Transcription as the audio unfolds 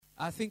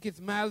I think it's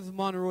Miles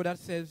Monroe that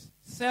says,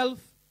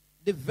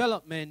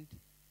 self-development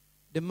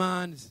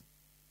demands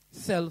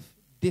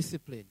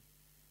self-discipline.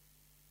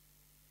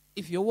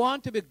 If you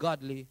want to be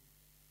godly,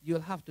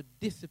 you'll have to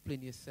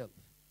discipline yourself.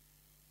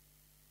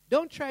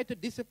 Don't try to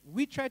discipline.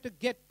 We try to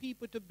get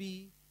people to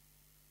be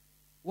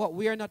what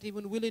we are not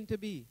even willing to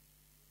be.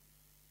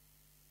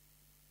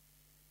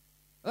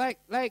 Like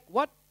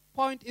what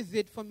point is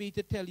it for me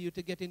to tell you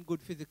to get in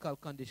good physical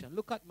condition?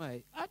 Look at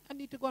I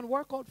need to go and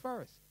work out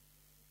first.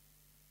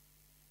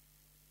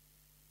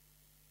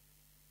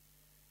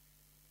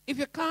 If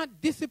you can't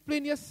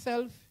discipline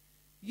yourself,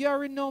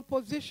 you're in no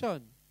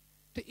position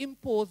to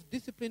impose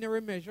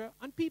disciplinary measure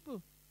on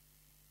people.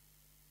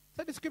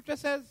 So the scripture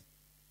says,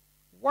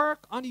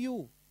 work on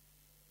you.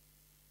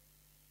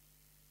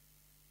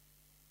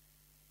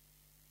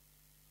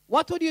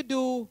 What would you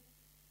do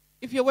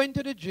if you went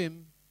to the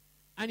gym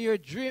and your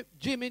gym,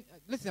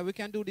 listen, we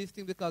can do this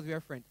thing because we are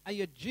friends, and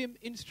your gym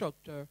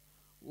instructor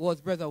was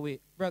Pastor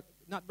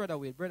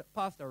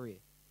Ray.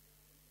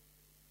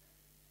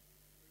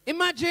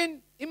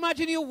 Imagine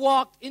you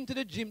walked into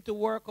the gym to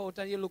work out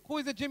and you look, who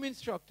is the gym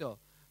instructor?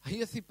 And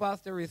you see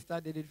Pastor Ray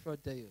standing in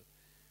front of you.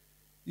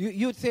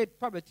 You'd say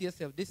probably to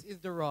yourself, this is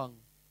the wrong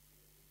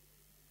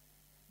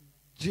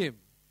gym.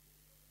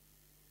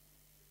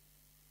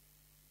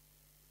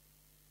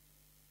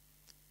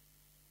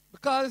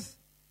 Because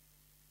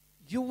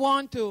you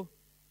want to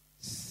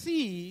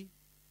see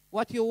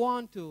what you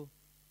want to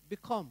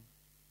become.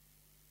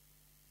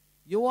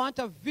 You want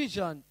a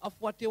vision of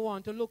what you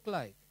want to look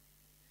like.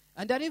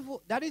 And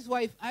that is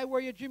why if I were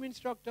your gym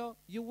instructor,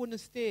 you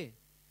wouldn't stay.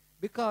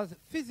 Because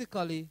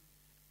physically,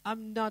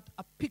 I'm not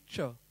a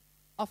picture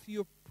of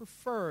your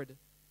preferred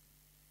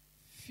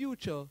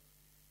future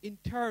in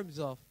terms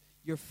of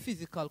your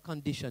physical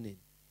conditioning.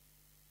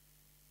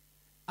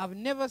 I've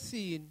never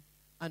seen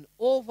an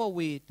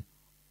overweight,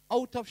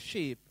 out of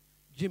shape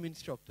gym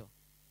instructor.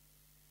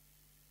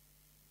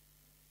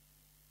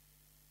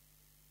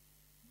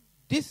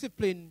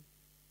 Discipline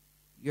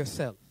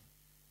yourself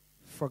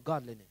for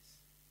godliness.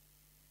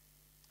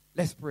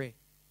 Let's pray.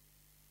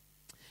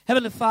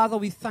 Heavenly Father,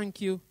 we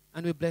thank you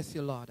and we bless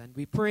you, Lord. And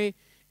we pray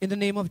in the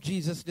name of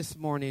Jesus this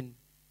morning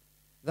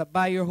that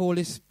by your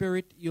Holy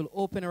Spirit, you'll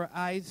open our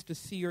eyes to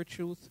see your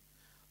truth,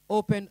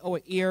 open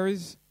our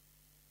ears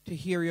to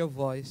hear your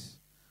voice,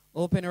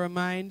 open our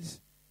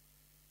minds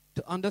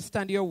to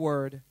understand your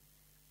word,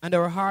 and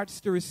our hearts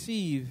to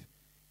receive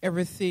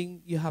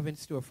everything you have in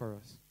store for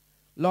us.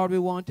 Lord, we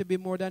want to be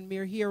more than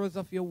mere hearers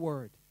of your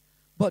word,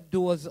 but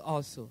doers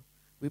also.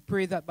 We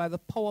pray that by the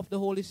power of the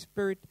Holy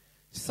Spirit,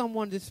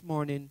 someone this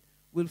morning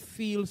will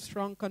feel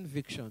strong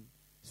conviction,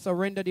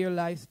 surrender their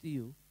lives to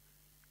you,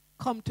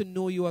 come to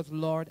know you as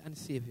Lord and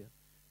Savior.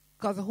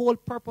 Because the whole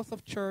purpose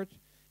of church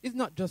is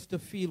not just to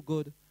feel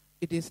good,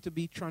 it is to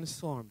be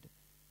transformed.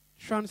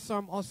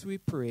 Transform us, we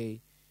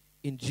pray,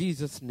 in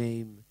Jesus'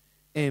 name.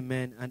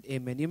 Amen and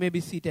amen. You may be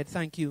seated.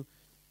 Thank you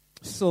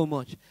so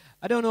much.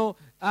 I don't know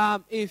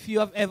if you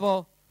have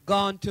ever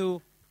gone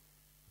to,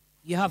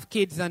 you have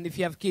kids, and if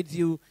you have kids,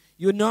 you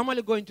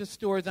normally go into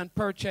stores and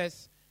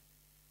purchase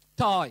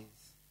toys.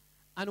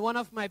 And one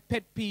of my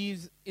pet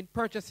peeves in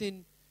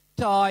purchasing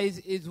toys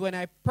is when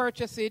I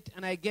purchase it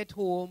and I get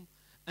home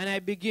and I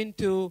begin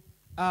to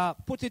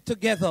put it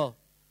together,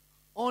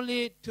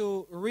 only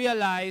to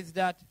realize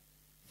that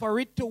for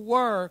it to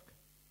work,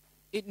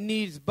 it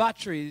needs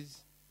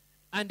batteries,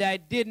 and I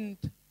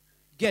didn't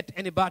get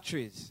any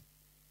batteries.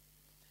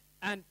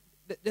 And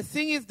the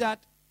thing is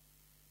that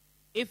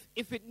if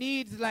it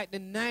needs like the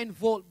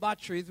 9-volt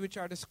batteries, which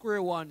are the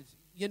square ones,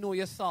 you know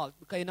you're salt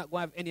because you're not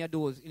going to have any of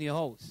those in your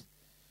house.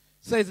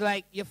 So it's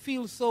like you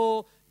feel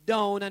so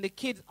down, and the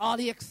kids, all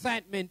the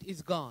excitement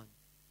is gone.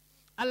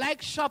 I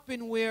like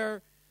shopping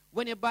where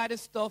when you buy the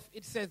stuff,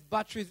 it says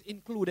batteries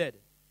included.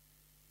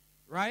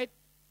 Right?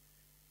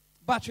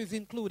 Batteries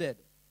included.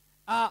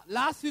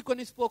 Last week when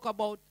we spoke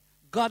about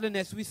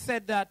godliness, we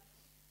said that,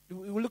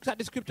 we looked at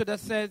the scripture that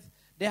says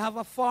they have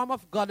a form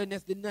of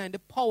godliness denying the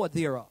power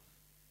thereof.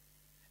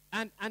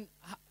 And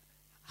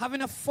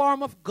having a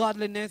form of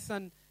godliness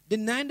and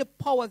denying the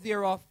power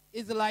thereof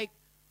is like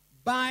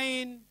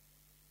buying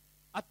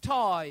a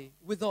toy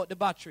without the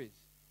batteries.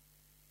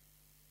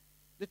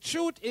 The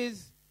truth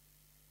is,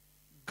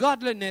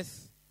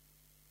 godliness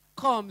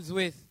comes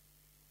with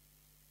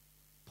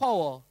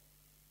power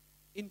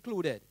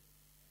included.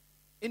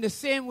 In the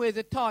same way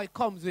the toy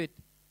comes with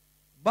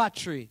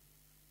battery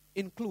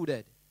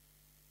included.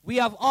 We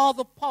have all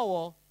the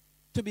power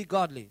to be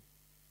godly.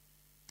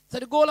 So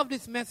the goal of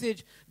this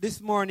message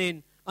this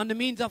morning on the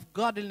means of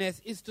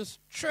godliness is to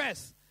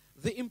stress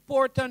the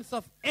importance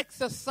of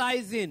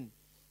exercising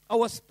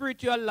our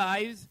spiritual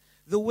lives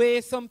the way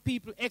some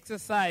people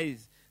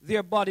exercise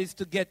their bodies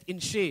to get in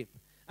shape,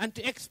 and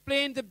to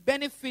explain the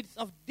benefits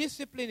of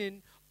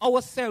disciplining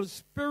ourselves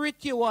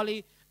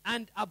spiritually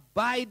and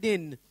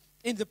abiding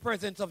in the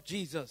presence of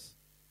Jesus.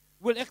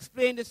 We'll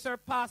explain the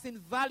surpassing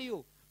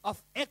value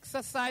of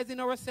exercising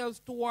ourselves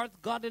towards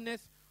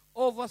godliness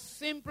over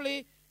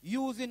simply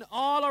using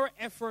all our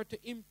effort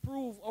to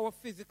improve our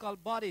physical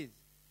bodies.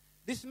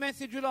 This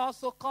message will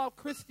also call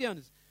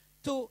Christians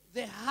to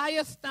the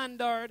higher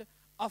standard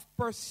of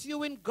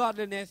pursuing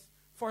godliness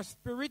for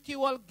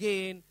spiritual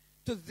gain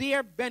to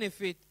their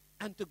benefit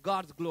and to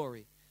God's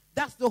glory.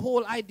 That's the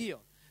whole idea.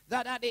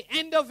 That at the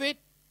end of it,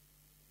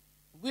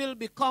 we'll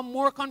become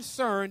more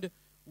concerned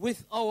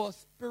with our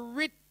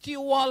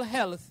spiritual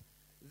health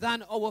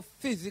than our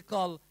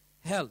physical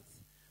health.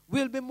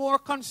 We'll be more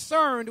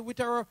concerned with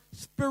our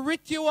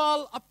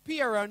spiritual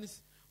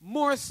appearance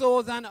more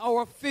so than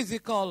our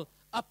physical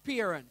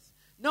appearance.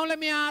 Now let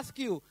me ask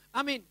you,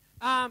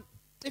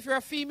 if you're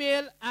a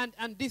female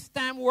and this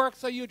time works,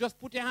 so you just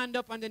put your hand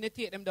up and then you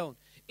take them down.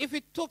 If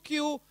it took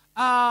you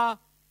over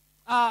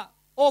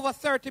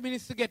 30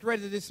 minutes to get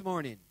ready this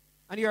morning,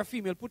 and you're a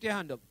female, put your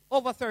hand up.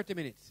 Over 30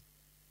 minutes.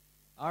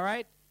 All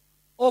right?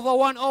 Over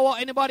 1 hour,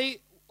 anybody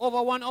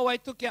over 1 hour, I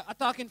took you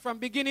talking from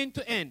beginning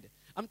to end.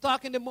 I'm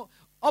talking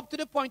up to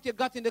the point you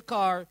got in the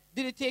car.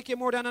 Did it take you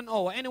more than an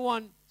hour?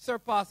 Anyone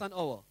surpass an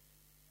hour?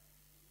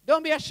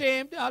 Don't be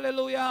ashamed.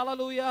 Hallelujah,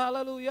 hallelujah,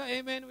 hallelujah.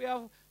 Amen.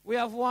 We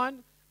have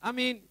one.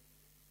 I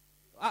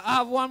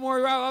have one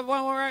more. I have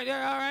one more right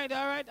there. All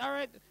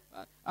right.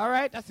 All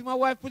right. I see my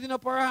wife putting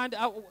up her hand.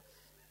 I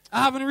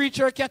haven't reached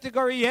her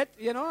category yet.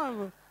 You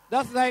know,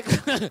 that's like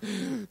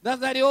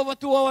the over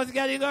 2 hours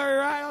category,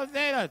 right? I'll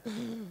say that.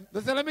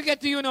 So let me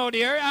get to you now,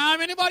 dear.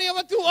 Anybody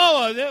over 2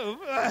 hours?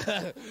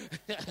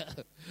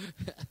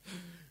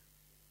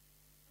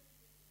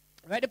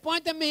 Right. The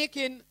point I'm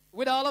making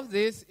with all of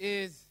this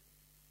is,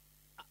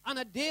 on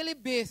a daily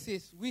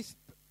basis,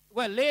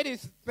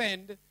 ladies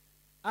spend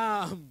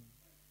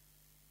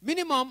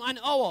minimum an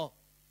hour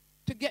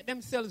to get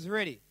themselves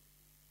ready.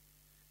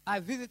 I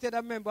visited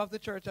a member of the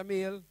church,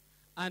 Emil,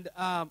 and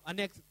a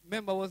next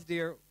member was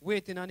there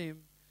waiting on him.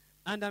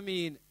 And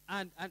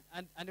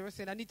they were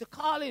saying, I need to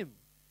call him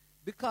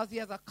because he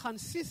has a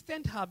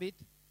consistent habit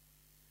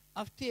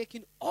of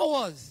taking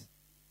hours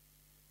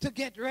to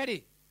get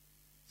ready.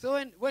 So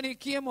when he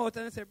came out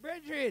and I said,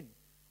 Brethren,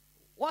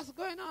 what's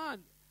going on?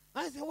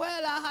 I said,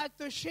 well, I had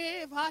to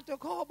shave, I had to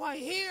comb my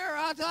hair,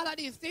 I had all of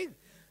these things.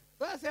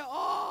 So I said,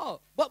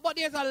 but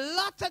there's a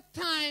lot of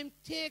time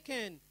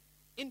taken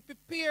in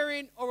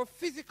preparing our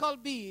physical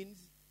beings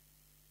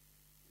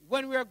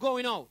when we are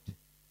going out.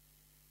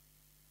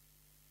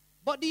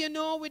 But do you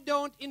know we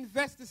don't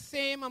invest the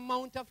same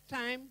amount of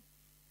time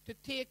to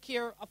take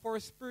care of our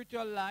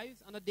spiritual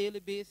lives on a daily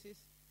basis?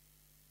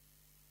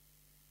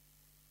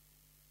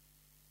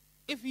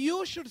 If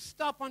you should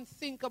stop and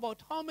think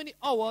about how many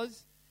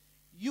hours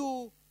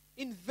you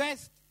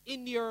invest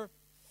in your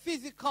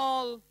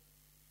physical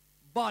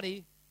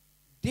body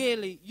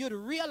daily, you'd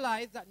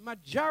realize that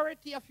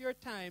majority of your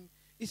time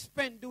is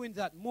spent doing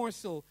that more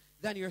so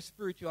than your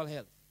spiritual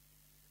health.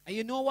 And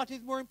you know what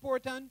is more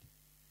important?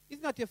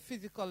 It's not your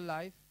physical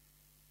life.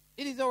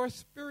 It is our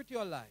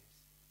spiritual lives.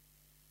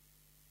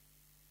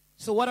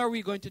 So what are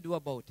we going to do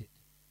about it?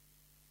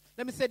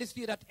 Let me say this to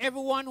you, that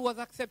everyone who has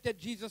accepted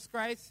Jesus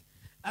Christ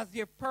as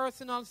their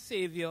personal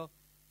Savior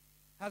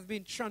has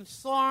been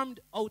transformed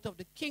out of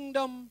the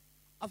kingdom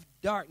of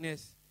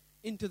darkness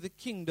into the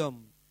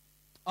kingdom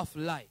of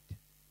light.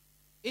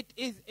 It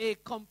is a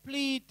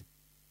complete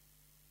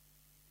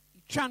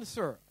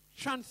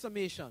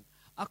transformation,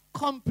 a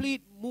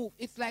complete move.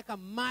 It's like a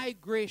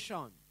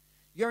migration.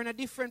 You're in a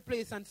different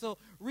place. And so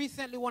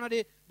recently one of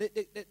the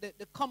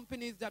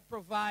companies that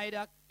provide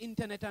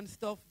internet and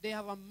stuff, they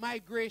have a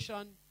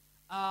migration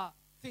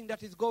thing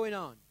that is going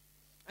on.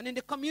 And in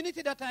the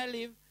community that I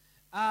live,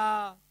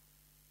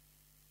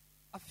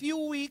 a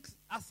few weeks,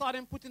 I saw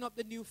them putting up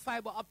the new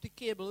fiber optic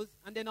cables,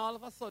 and then all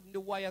of a sudden the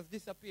wires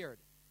disappeared.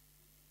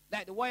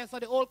 Like the wires of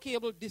the old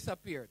cable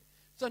disappeared.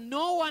 So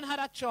no one had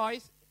a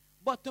choice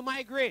but to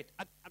migrate.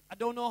 I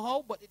don't know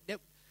how, but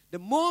the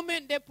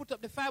moment they put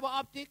up the fiber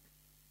optic,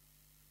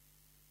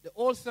 the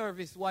old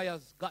service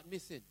wires got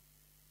missing.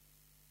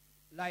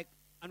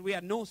 And we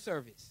had no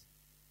service.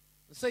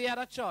 So you had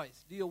a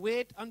choice. Do you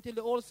wait until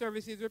the old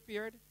service is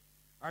repaired,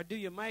 or do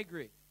you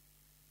migrate?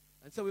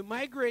 And so we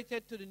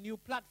migrated to the new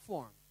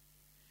platform.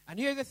 And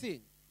here's the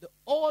thing. The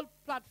old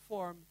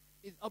platform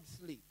is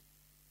obsolete.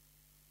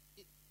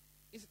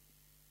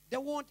 They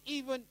will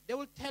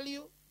tell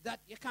you that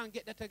you can't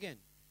get that again.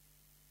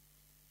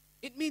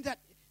 It means that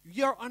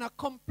you're on a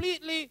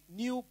completely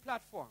new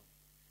platform.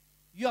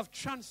 You have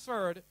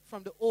transferred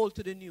from the old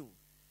to the new.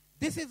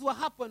 This is what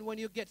happened when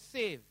you get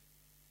saved.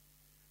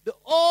 The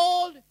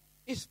old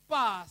is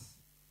past.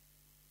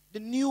 The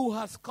new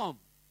has come.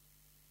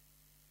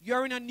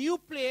 You're in a new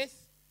place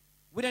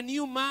with a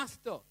new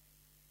master,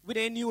 with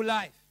a new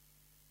life.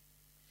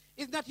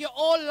 It's not your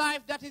old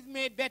life that is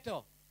made better.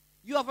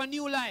 You have a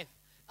new life.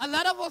 A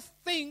lot of us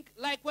think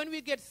like when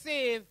we get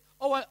saved,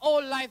 our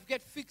old life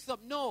gets fixed up.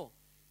 No.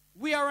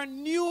 We are a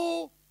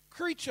new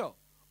creature.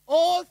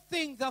 All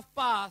things have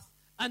passed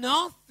and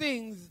all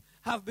things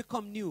have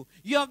become new.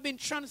 You have been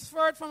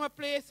transferred from a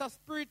place of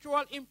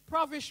spiritual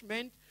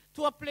impoverishment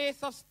to a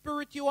place of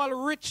spiritual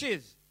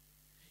riches.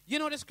 You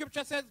know the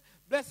scripture says,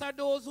 blessed are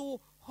those who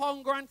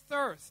hunger and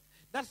thirst.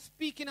 that's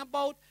speaking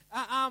about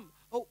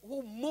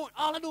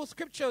all of those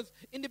scriptures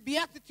in the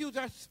Beatitudes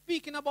are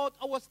speaking about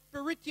our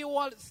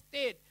spiritual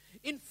state.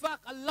 In fact,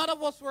 a lot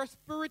of us were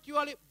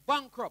spiritually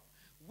bankrupt.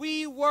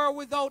 We were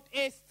without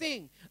a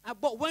thing.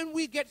 But when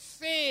we get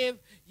saved,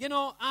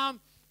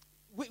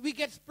 we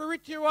get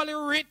spiritually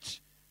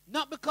rich,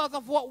 not because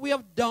of what we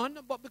have done,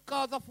 but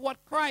because of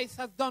what Christ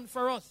has done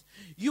for us.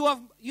 You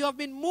have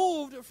been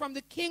moved from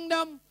the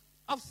kingdom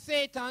of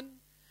Satan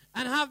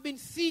and have been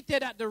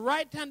seated at the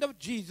right hand of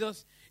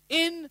Jesus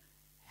in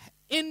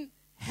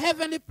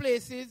heavenly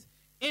places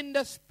in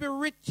the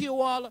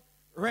spiritual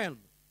realm.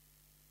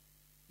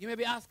 You may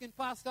be asking,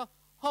 Pastor,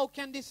 how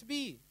can this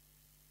be?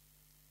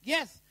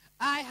 Yes,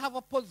 I have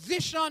a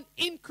position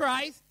in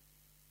Christ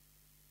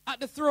at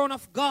the throne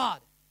of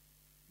God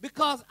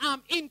because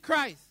I'm in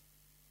Christ.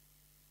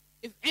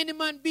 If any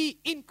man be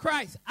in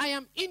Christ, I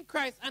am in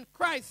Christ, and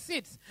Christ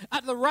sits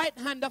at the right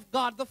hand of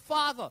God the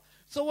Father.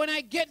 So when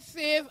I get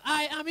saved,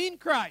 I am in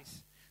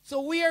Christ.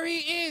 So where he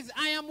is,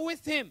 I am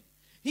with him.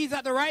 He's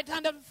at the right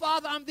hand of the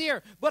Father, I'm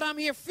there. But I'm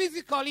here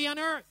physically on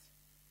earth.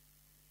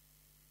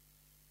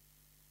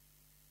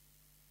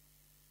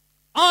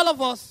 All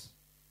of us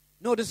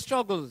know the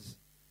struggles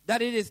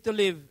that it is to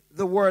live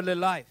the worldly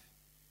life.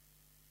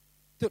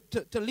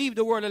 To leave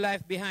the worldly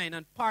life behind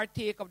and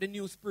partake of the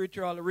new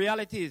spiritual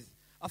realities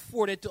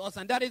afforded to us.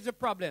 And that is the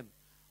problem.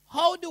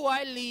 How do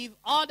I leave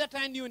all that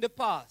I knew in the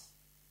past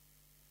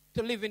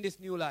to live in this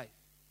new life?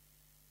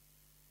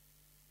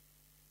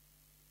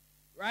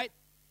 Right?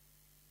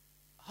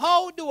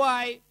 How do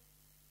I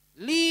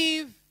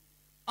leave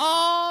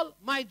all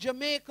my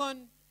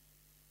Jamaicanese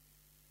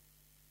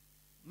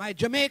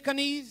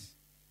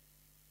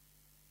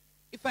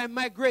if I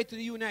migrate to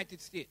the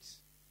United States?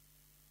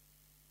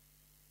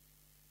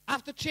 I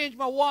have to change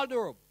my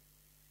wardrobe.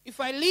 If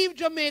I leave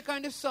Jamaica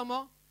in the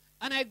summer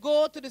and I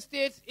go to the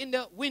States in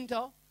the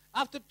winter, I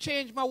have to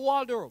change my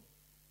wardrobe.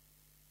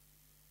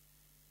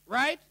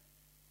 Right?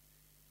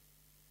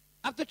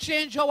 I have to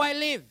change how I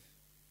live,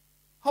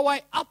 how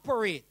I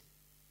operate.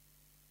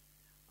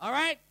 All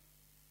right?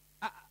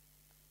 I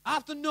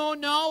have to know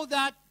now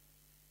that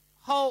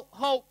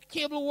how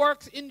cable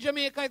works in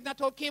Jamaica is not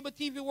how cable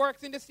TV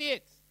works in the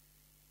States.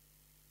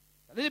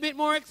 A little bit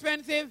more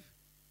expensive.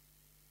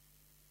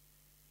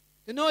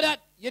 To know that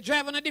you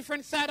drive on a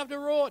different side of the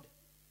road.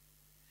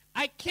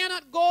 I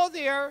cannot go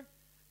there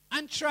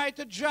and try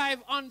to drive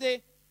on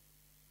the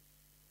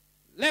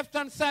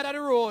left-hand side of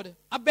the road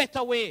a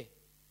better way.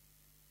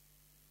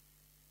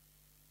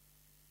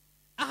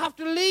 I have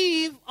to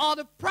leave all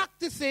the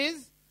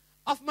practices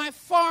of my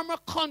former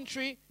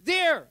country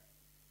there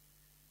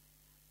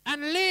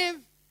and live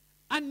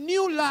a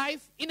new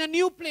life in a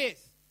new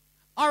place,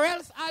 or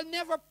else I'll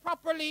never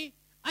properly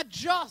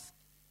adjust.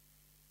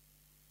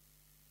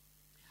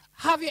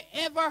 Have you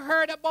ever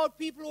heard about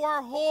people who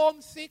are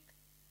homesick?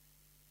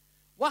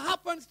 What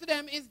happens to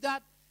them is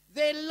that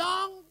they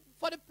long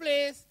for the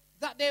place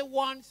that they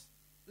once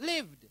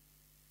lived.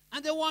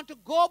 And they want to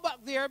go back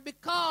there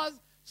because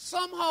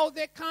somehow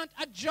they can't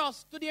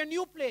adjust to their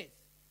new place.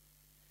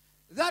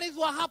 That is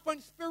what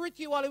happens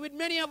spiritually with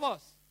many of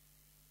us.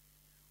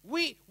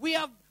 We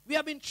have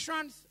been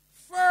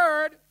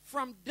transferred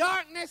from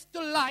darkness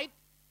to light,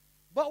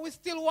 but we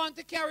still want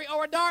to carry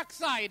our dark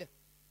side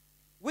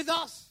with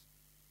us.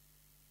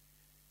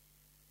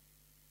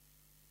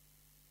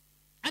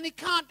 And it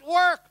can't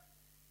work.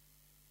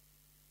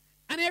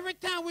 And every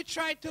time we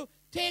try to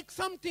take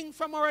something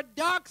from our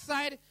dark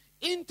side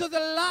into the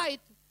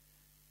light,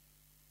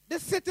 the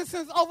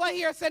citizens over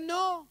here say,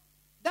 no,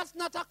 that's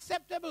not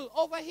acceptable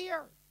over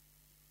here.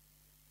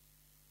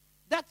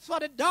 That's for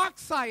the dark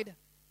side.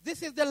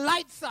 This is the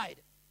light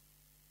side.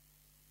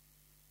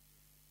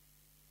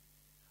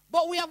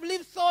 But we have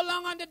lived so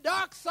long on the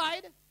dark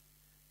side,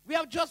 we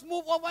have just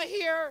moved over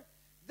here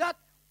that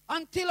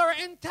until our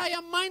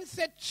entire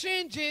mindset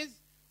changes,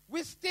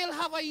 we still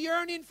have a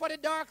yearning for the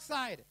dark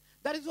side.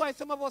 That is why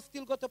some of us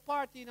still go to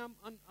party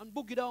and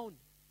boogie down.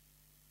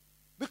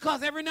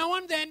 Because every now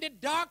and then the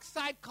dark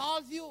side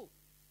calls you.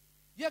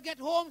 You get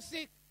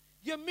homesick.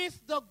 You miss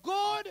the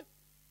good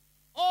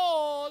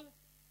old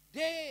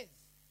days.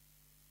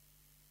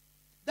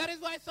 That is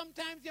why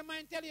sometimes your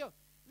mind tell you,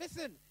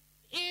 listen,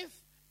 if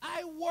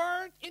I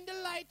weren't in the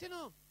light,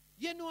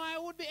 I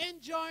would be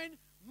enjoying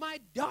my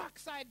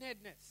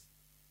dark-sidedness.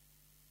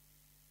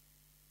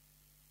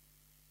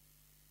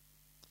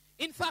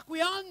 In fact, we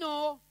all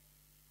know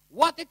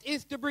what it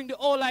is to bring the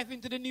old life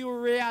into the new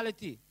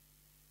reality.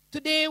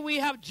 Today we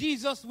have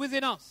Jesus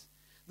within us.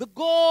 The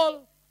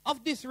goal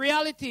of this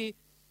reality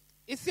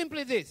is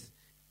simply this,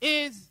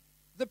 is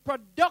the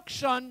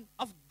production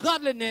of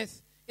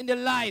godliness in the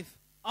life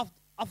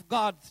of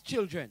God's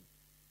children.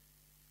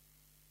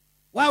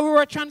 Why we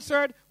were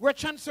transferred? We're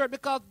transferred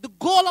because the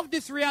goal of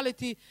this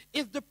reality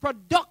is the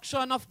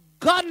production of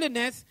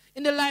godliness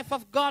in the life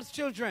of God's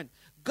children.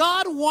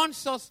 God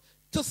wants us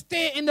to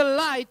stay in the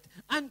light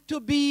and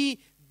to be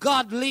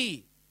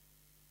godly.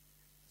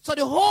 So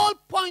the whole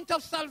point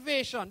of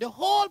salvation, the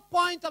whole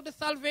point of the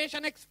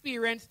salvation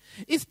experience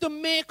is to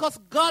make us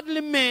godly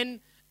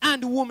men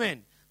and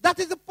women. That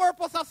is the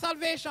purpose of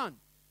salvation.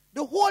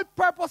 The whole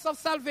purpose of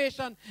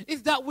salvation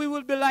is that we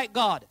will be like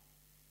God.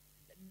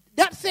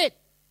 That's it.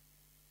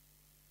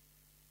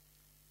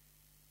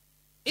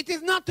 It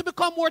is not to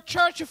become more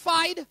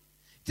churchified. It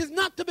is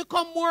not to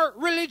become more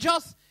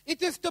religious.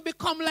 It is to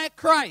become like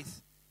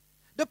Christ.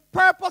 The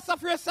purpose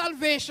of your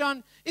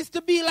salvation is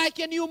to be like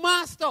a new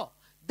master.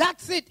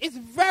 That's it. It's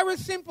very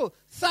simple.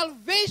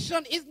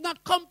 Salvation is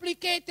not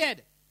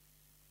complicated.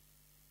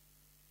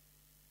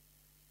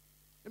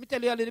 Let me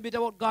tell you a little bit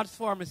about God's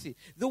pharmacy.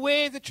 The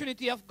way the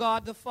Trinity of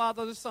God, the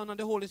Father, the Son, and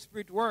the Holy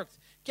Spirit works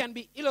can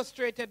be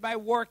illustrated by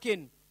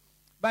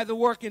the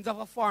workings of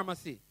a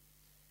pharmacy.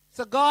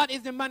 So God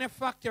is the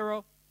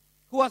manufacturer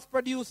who has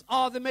produced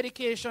all the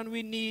medication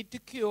we need to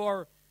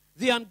cure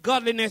the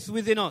ungodliness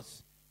within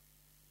us.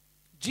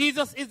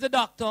 Jesus is the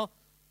doctor,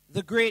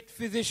 the great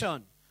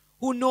physician,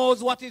 who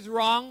knows what is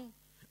wrong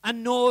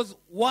and knows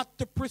what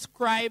to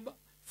prescribe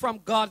from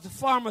God's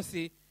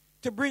pharmacy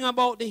to bring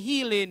about the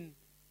healing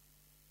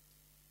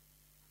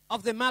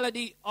of the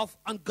malady of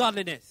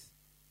ungodliness.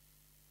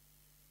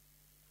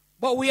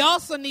 But we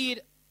also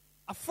need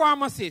a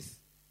pharmacist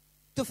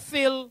to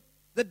fill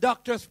the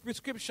doctor's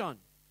prescription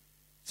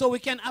so we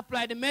can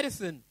apply the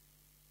medicine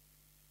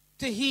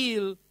to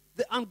heal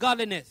the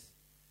ungodliness.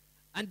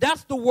 And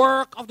that's the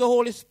work of the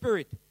Holy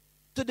Spirit,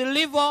 to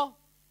deliver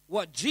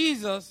what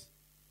Jesus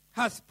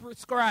has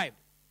prescribed.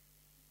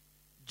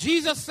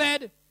 Jesus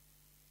said,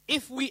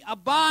 if we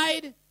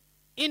abide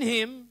in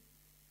him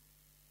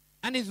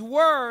and his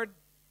word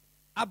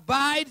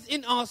abides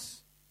in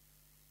us,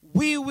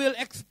 we will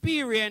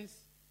experience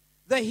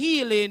the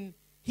healing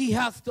he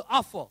has to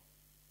offer.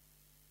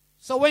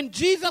 So when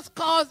Jesus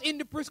calls in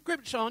the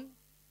prescription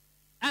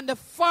and the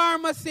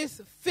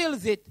pharmacist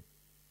fills it,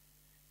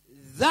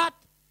 that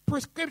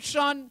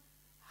prescription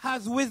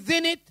has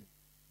within it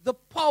the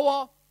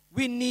power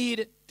we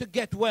need to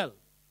get well.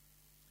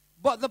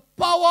 But the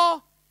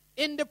power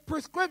in the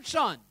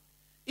prescription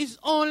is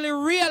only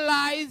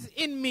realized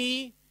in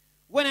me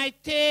when I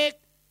take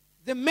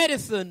the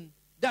medicine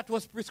that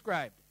was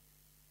prescribed.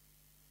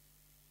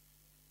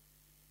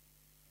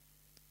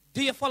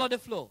 Do you follow the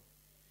flow?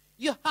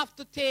 You have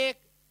to take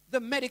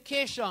the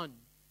medication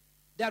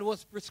that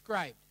was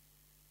prescribed.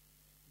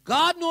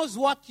 God knows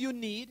what you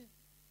need.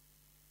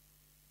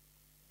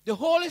 The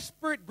Holy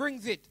Spirit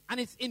brings it and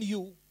it's in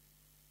you.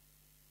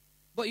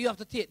 But you have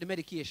to take the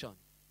medication.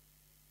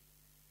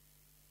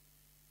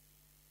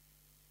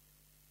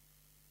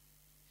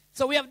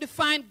 So we have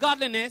defined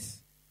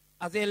godliness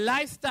as a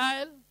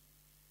lifestyle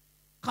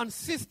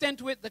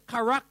consistent with the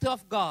character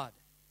of God.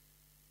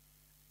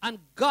 And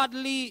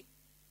godly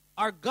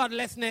or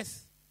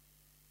godlessness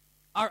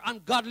or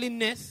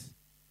ungodliness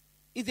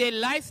is a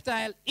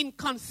lifestyle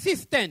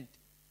inconsistent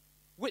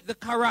with the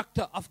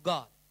character of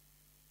God.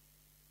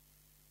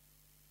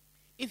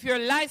 If your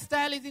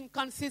lifestyle is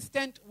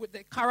inconsistent with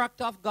the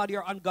character of God,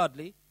 you're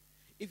ungodly.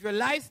 If your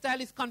lifestyle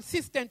is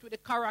consistent with the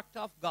character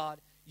of God,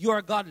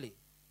 you're godly.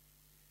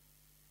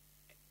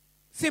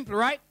 Simple,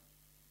 right?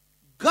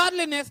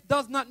 Godliness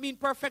does not mean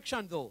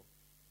perfection, though.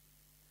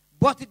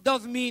 But it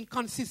does mean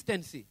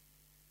consistency.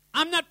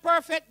 I'm not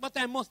perfect, but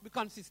I must be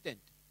consistent.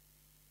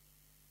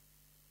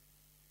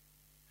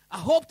 I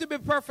hope to be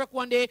perfect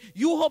one day.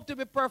 You hope to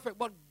be perfect.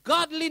 But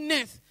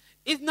godliness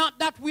is not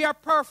that we are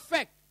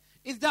perfect.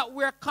 It's that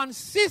we're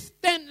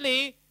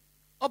consistently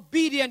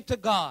obedient to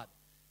God.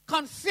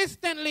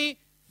 Consistently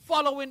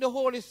following the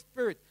Holy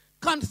Spirit.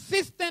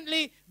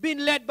 Consistently being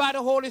led by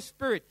the Holy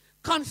Spirit.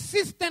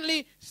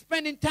 Consistently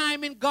spending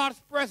time in God's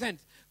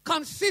presence.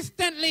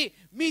 Consistently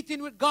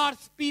meeting with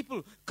God's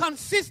people.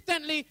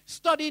 Consistently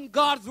studying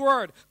God's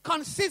word.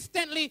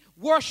 Consistently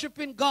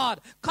worshiping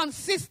God.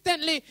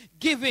 Consistently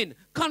giving.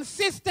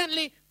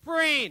 Consistently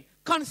praying.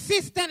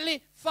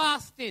 Consistently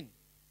fasting.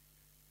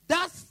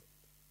 That's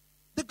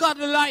the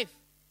godly life.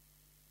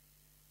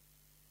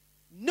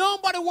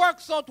 Nobody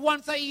works out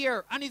once a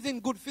year and is in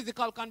good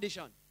physical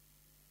condition.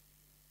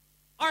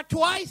 Or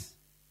twice.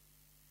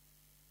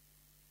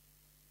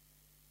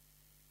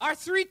 Or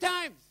 3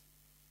 times.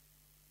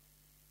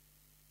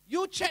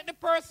 You check the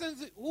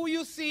persons who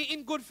you see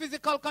in good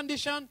physical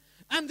condition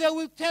and they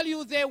will tell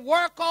you they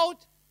work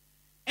out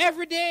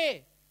every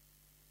day.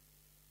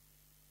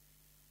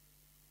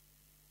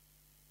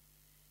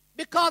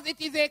 Because it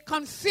is a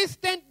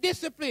consistent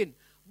discipline.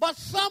 But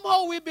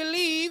somehow we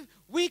believe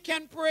we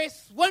can pray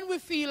when we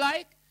feel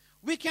like,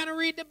 we can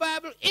read the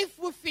Bible if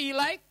we feel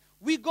like,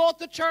 we go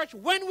to church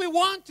when we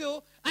want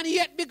to, and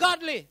yet be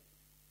godly.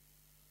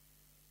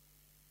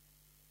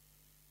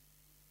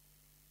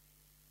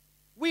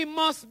 We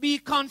must be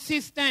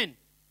consistent.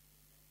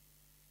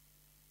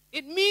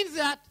 It means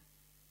that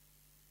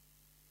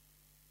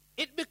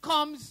it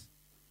becomes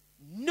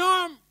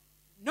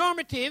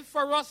normative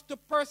for us to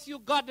pursue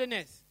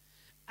godliness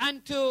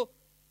and to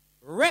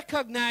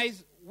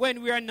recognize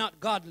when we are not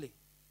godly.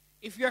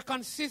 If you're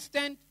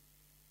consistent,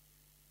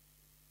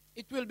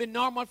 it will be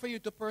normal for you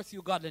to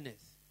pursue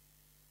godliness.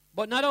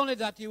 But not only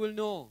that, you will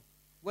know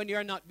when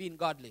you're not being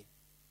godly.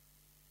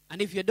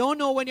 And if you don't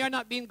know when you're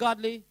not being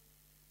godly,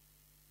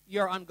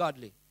 you're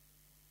ungodly.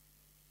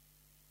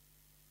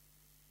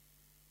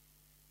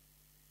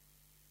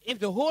 If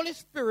the Holy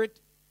Spirit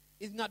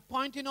is not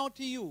pointing out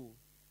to you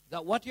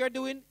that what you're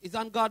doing is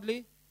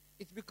ungodly,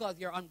 it's because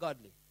you're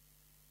ungodly.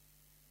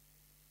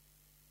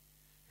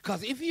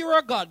 Because if you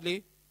were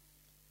godly,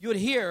 you'd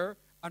hear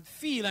and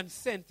feel and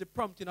sense the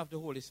prompting of the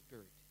Holy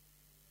Spirit.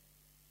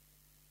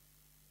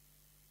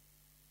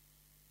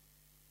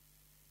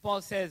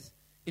 Paul says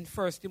in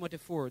 1 Timothy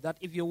 4 that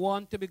if you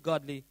want to be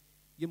godly,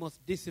 you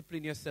must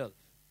discipline yourself.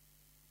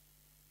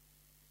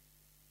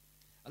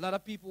 A lot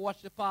of people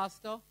watch the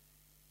pastor,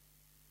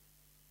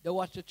 they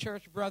watch the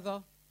church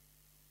brother,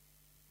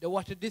 they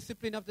watch the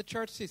discipline of the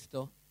church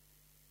sister,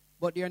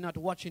 but they are not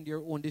watching their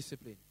own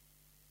discipline.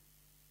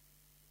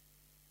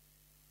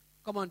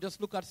 Come on, just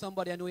look at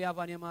somebody I know you have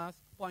on your mask,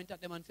 point at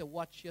them and say,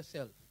 watch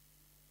yourself.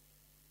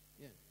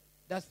 Yeah,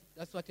 that's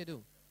what you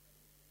do.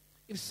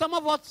 If some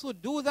of us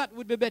would do that,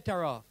 we'd be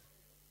better off.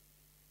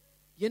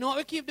 You know what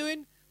we keep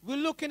doing? We're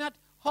looking at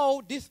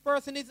how this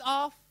person is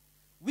off.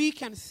 We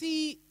can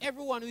see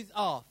everyone who is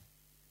off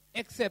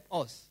except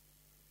us.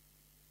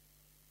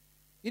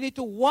 You need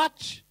to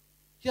watch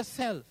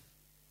yourself.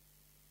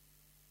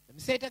 Let me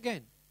say it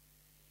again.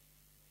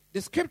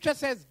 The scripture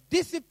says,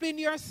 discipline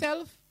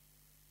yourself.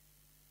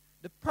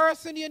 The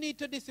person you need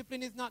to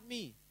discipline is not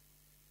me.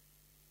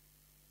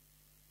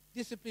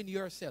 Discipline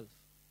yourself.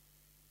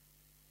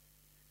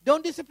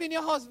 Don't discipline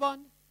your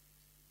husband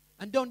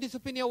and don't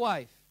discipline your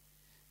wife.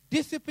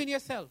 Discipline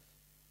yourself.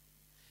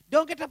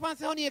 Don't get up and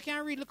say, honey, you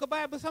can't read a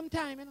Bible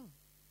sometime, you know.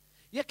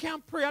 You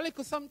can't pray a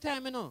little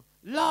sometime, you know.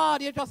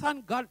 Lord, you're just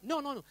on God.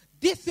 No.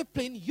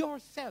 Discipline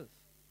yourself.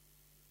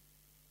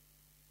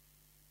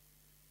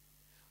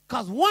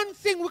 Because one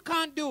thing we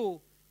can't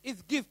do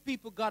is give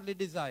people godly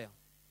desire.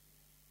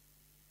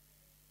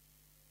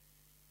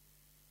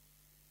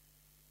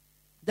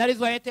 That is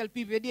why I tell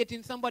people, you're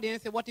dating somebody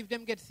and say, what if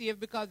them get saved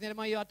because they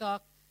are your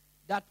talk?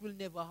 That will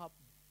never happen.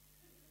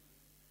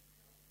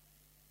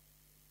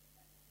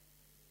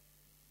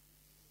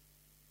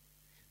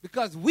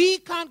 Because we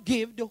can't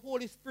give the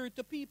Holy Spirit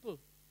to people.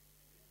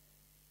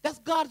 That's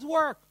God's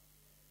work.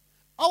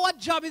 Our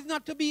job is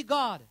not to be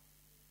God.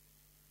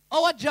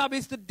 Our job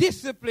is to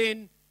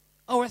discipline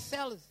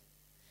ourselves.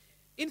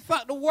 In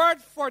fact, the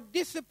word for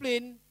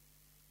discipline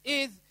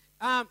is,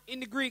 in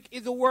the Greek,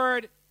 is a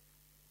word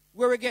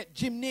where we get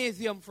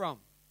gymnasium from.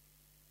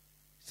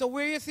 So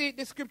where you see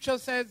the scripture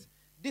says,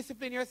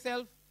 discipline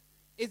yourself,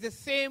 is the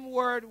same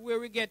word where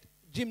we get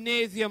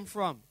gymnasium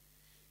from.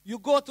 You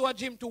go to a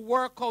gym to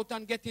work out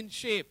and get in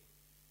shape.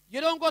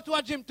 You don't go to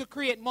a gym to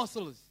create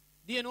muscles.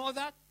 Do you know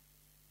that?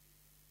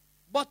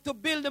 But to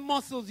build the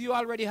muscles you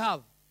already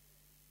have.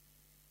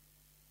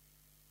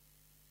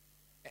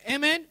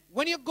 Amen?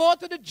 When you go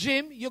to the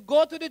gym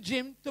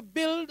to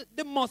build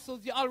the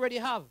muscles you already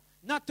have,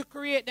 not to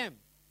create them.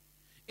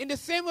 In the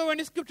same way when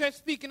the scripture is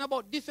speaking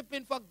about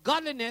discipline for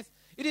godliness,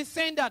 it is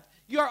saying that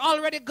you are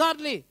already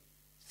godly.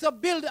 So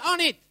build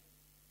on it.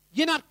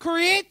 You're not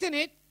creating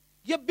it,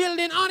 you're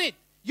building on it.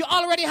 You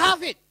already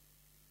have it.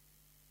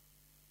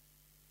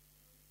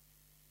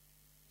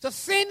 So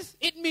since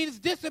it means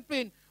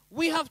discipline,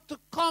 we have to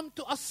come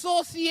to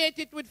associate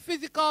it with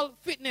physical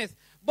fitness.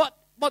 But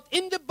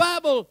in the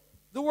Bible,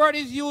 the word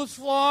is used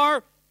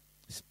for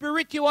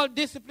spiritual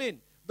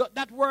discipline.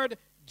 That word,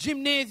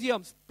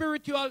 gymnasium,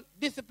 spiritual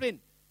discipline.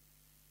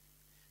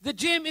 The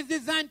gym is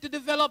designed to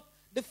develop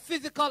the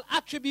physical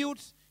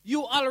attributes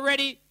you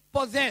already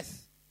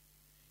possess.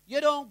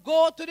 You don't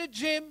go to the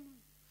gym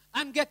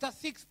and get a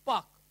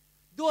six-pack.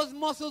 Those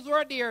muscles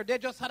were there. They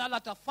just had a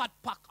lot of fat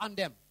pack on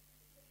them.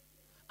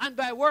 And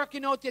by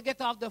working out, you get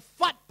off the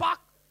fat pack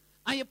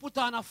and you put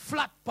on a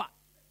flat pack.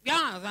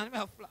 Yeah,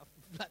 flat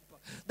pack.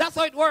 That's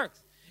how it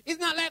works. It's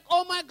not like,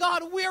 oh my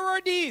God, where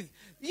are these?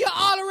 You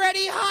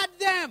already had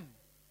them.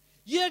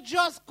 You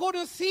just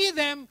couldn't see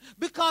them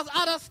because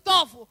other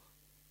stuff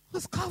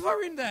was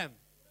covering them.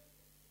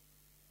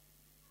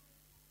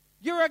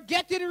 You were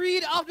getting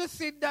rid of the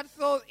sin that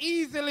so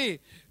easily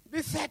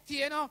beset you,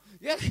 you know.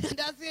 Yeah,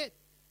 that's it.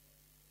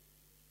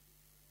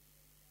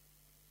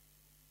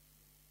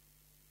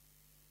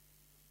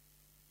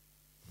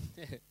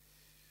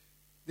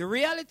 The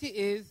reality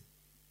is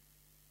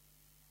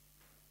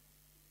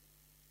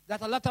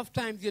that a lot of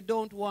times you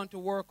don't want to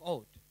work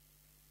out.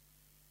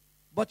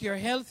 But your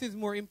health is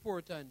more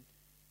important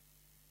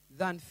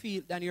than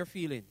your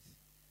feelings.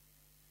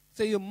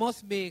 So you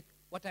must make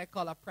what I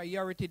call a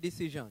priority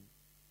decision.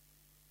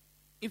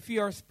 If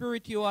you're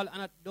spiritual,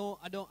 and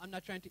I'm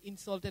not trying to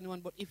insult anyone,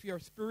 but if you're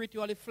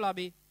spiritually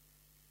flabby,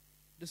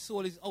 the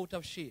soul is out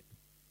of shape.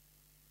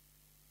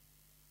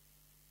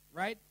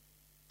 Right?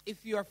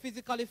 If you are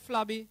physically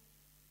flabby,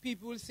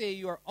 people will say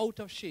you are out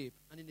of shape.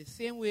 And in the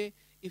same way,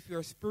 if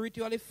you're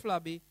spiritually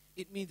flabby,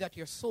 it means that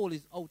your soul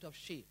is out of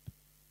shape.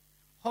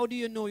 How do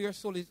you know your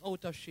soul is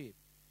out of shape?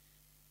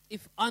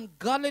 If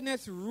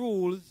ungodliness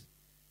rules,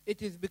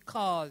 it is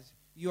because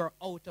you are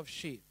out of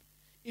shape.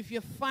 If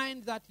you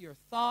find that your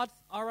thoughts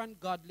are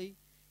ungodly,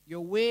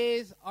 your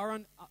ways are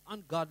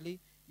ungodly,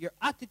 your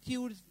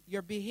attitudes,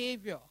 your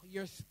behavior,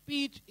 your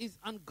speech is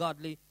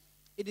ungodly,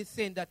 it is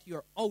saying that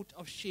you're out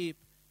of shape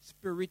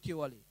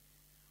spiritually.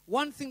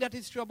 One thing that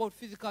is true about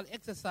physical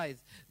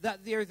exercise,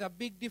 that there is a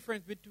big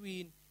difference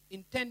between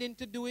intending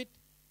to do it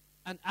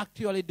and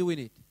actually doing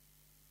it.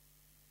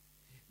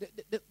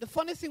 The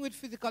funny thing with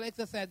physical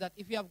exercise, that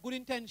if you have good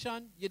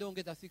intention, you don't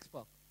get a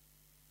six-pack.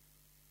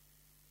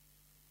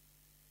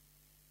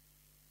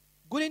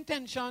 Good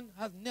intention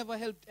has never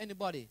helped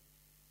anybody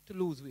to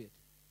lose weight.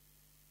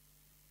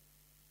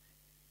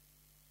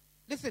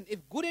 Listen, if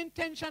good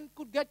intention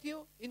could get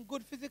you in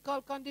good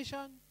physical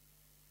condition,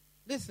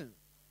 listen,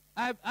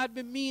 I'd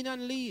be mean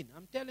and lean,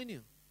 I'm telling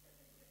you.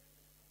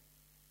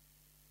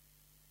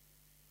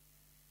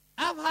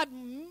 I've had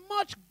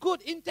much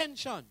good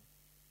intention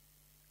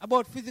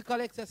about physical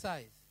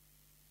exercise,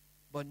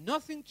 but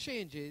nothing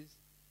changes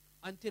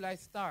until I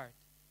start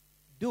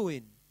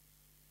doing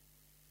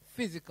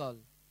physical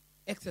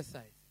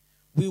exercise.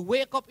 We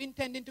wake up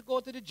intending to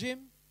go to the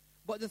gym,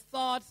 but the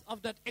thoughts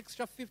of that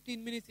extra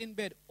 15 minutes in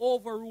bed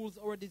overrules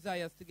our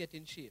desires to get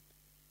in shape.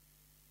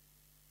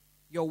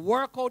 Your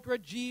workout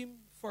regime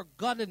for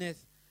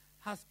godliness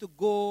has to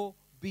go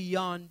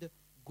beyond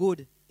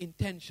good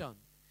intention.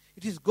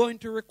 It is going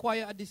to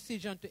require a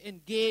decision to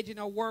engage in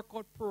a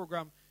workout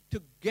program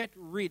to get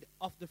rid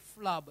of the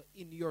flab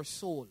in your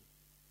soul.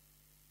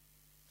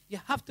 You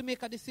have to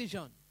make a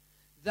decision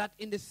that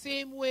in the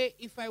same way,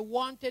 if I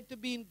wanted to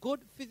be in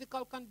good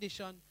physical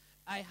condition,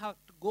 I have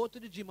to go to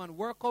the gym and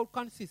work out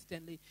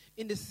consistently.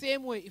 In the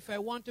same way, if I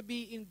want to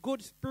be in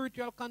good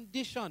spiritual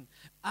condition,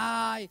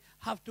 I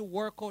have to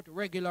work out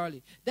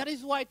regularly. That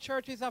is why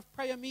churches have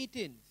prayer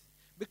meetings,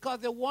 because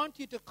they want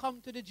you to come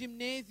to the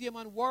gymnasium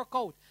and work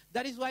out.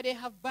 That is why they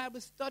have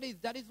Bible studies.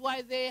 That is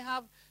why they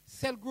have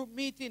cell group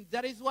meetings.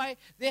 That is why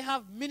they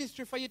have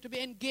ministry for you to be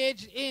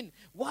engaged in.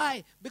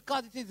 Why?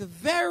 Because it is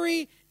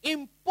very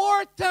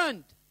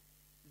important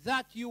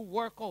that you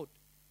work out.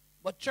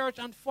 But church,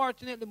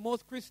 unfortunately,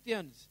 most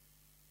Christians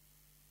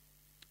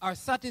are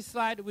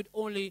satisfied with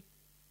only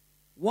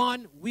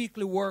one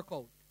weekly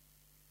workout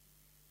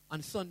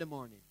on Sunday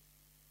morning.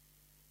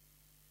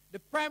 The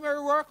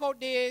primary workout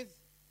days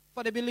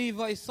for the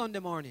believer is Sunday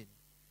morning.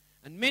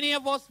 And many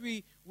of us,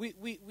 we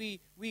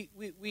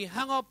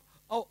hang up,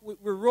 we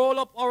roll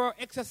up our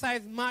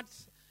exercise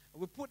mats,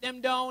 we put them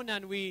down,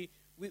 and we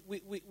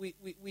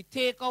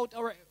take out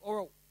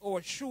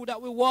our shoe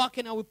that we walk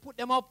in, and we put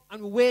them up,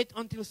 and we wait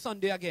until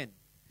Sunday again.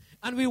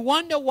 And we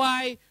wonder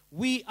why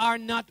we are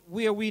not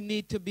where we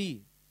need to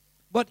be.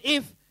 But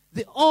if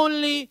they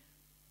only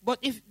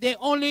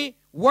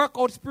work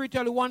out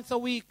spiritually once a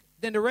week,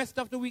 then the rest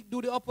of the week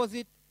do the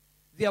opposite,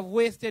 they have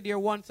wasted their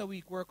once a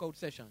week workout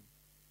session.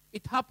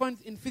 It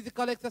happens in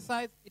physical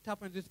exercise, it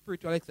happens in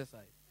spiritual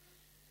exercise.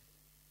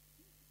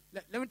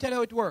 Let me tell you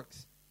how it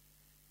works.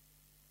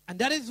 And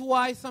that is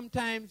why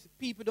sometimes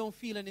people don't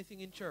feel anything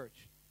in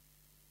church.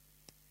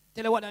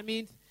 Tell you what that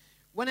means?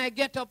 When I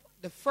get up,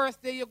 the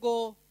first day you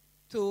go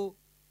to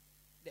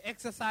the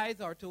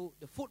exercise or to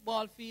the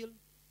football field,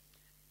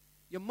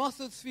 your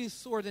muscles feel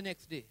sore the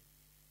next day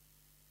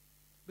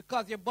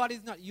because your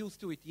body's not used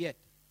to it yet.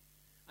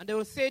 And they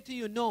will say to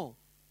you, no,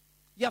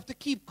 you have to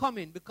keep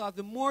coming, because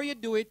the more you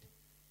do it,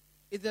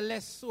 the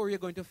less sore you're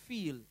going to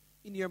feel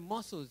in your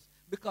muscles,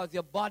 because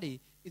your body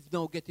is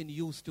now getting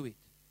used to it.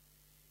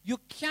 You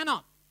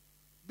cannot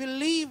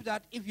believe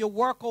that if you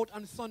work out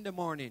on Sunday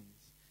mornings,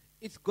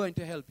 it's going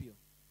to help you,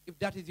 if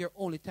that is your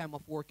only time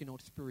of working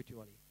out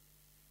spiritually.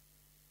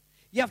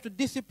 You have to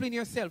discipline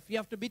yourself. You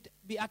have to be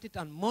at it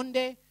on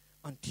Monday,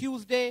 on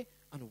Tuesday,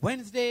 on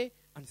Wednesday,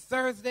 on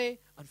Thursday,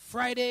 on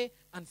Friday,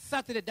 and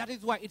Saturday. That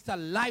is why it's a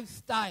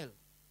lifestyle.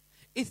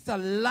 It's a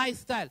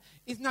lifestyle.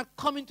 It's not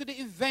coming to the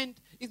event.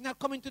 It's not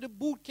coming to the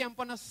boot camp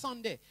on a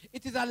Sunday.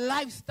 It is a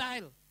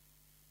lifestyle.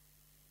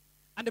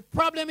 And the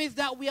problem is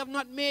that we have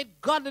not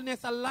made godliness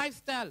a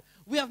lifestyle.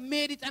 We have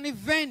made it an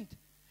event.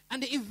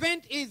 And the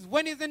event is,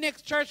 when is the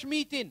next church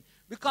meeting?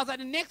 Because at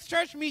the next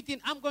church meeting,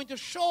 I'm going to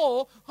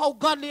show how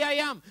godly I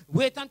am.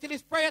 Wait until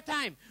it's prayer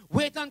time.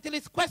 Wait until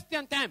it's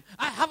question time.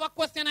 I have a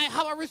question, I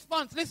have a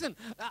response. Listen,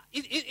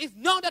 it's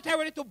now that I'm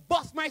ready to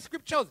bust my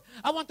scriptures.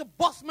 I want to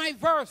bust my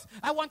verse.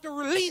 I want to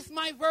release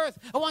my verse.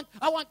 I want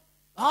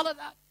all of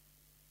that.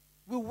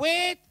 We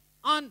wait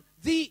on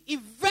the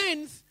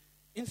events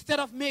instead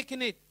of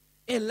making it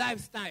a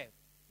lifestyle.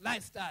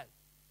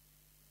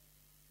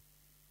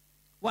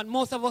 What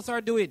most of us are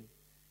doing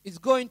is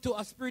going to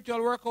a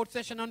spiritual workout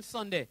session on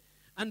Sunday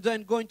and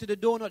then going to the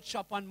donut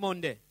shop on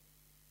Monday.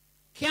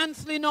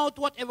 Canceling out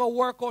whatever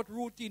workout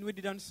routine we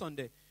did on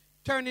Sunday,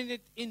 turning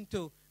it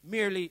into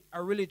merely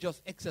a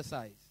religious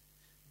exercise.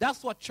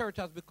 That's what church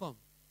has become,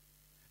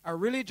 a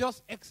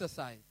religious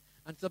exercise.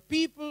 And so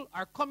people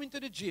are coming to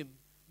the gym,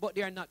 but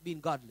they are not being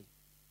godly.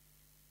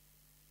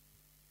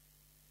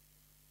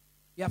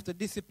 You have to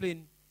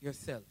discipline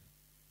yourself,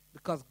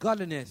 because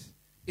godliness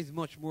is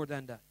much more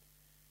than that.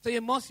 So you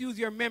must use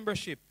your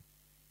membership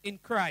in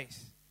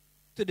Christ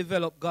to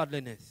develop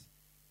godliness.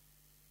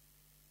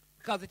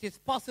 Because it is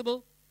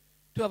possible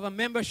to have a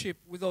membership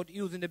without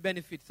using the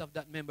benefits of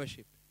that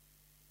membership.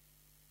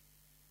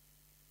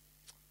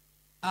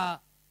 I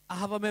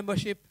have a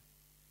membership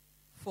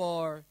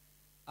for,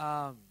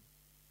 I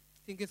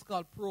think it's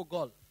called Pro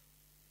Golf.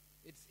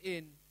 It's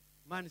in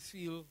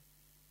Mansfield,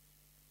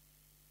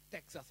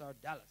 Texas, or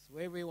Dallas,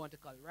 wherever you want to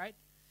call it, right?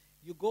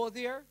 You go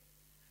there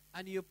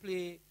and you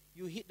play,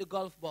 you hit the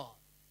golf ball.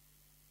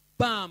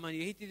 Bam, and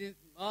you hit it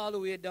all the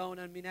way down.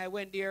 I mean, I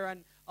went there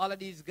and all of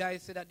these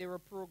guys said that they were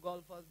pro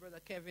golfers, Brother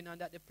Kevin,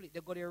 and that they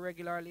go there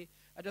regularly.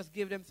 I just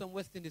gave them some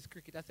West Indies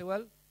cricket. I said,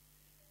 well,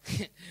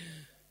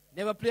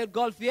 never played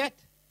golf yet,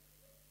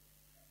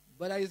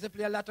 but I used to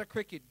play a lot of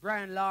cricket.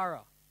 Brian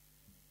Lara,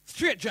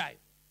 straight drive.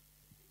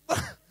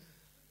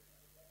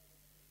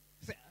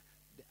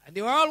 And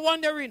they were all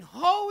wondering,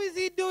 how is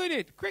he doing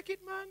it? Cricket,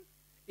 man.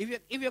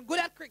 If you're good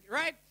at cricket,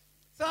 right?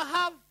 So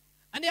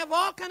and they have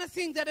all kind of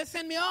things that they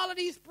send me all of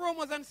these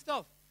promos and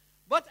stuff.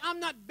 But I'm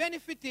not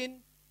benefiting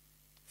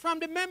from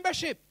the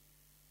membership.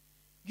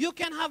 You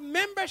can have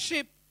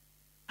membership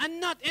and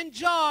not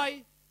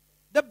enjoy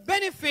the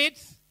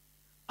benefits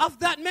of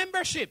that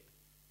membership.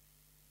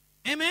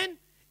 Amen?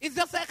 It's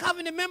just like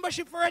having a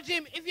membership for a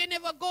gym. If you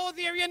never go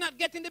there, you're not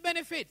getting the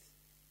benefits.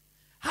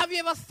 Have you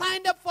ever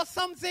signed up for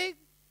something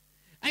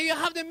and you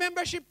have the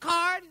membership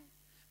card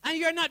and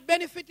you're not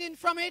benefiting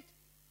from it?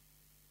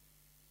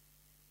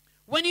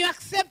 When you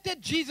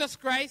accepted Jesus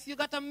Christ, you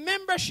got a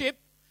membership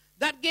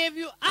that gave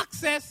you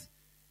access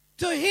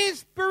to his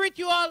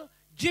spiritual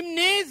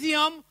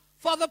gymnasium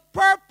for the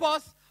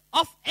purpose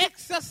of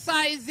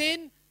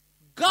exercising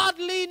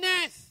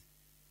godliness.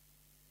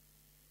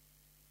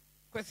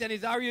 Question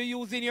is, are you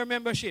using your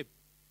membership?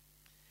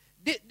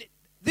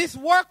 This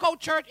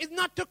workout church is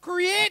not to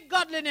create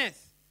godliness,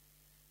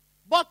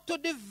 but to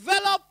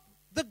develop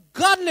the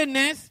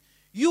godliness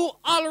you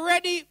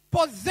already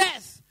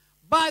possess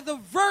by the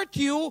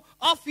virtue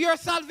of your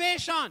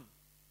salvation.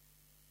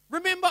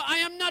 Remember, I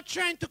am not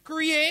trying to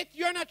create,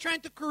 you're not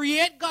trying to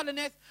create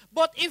godliness,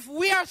 but if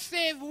we are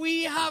saved,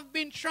 we have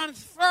been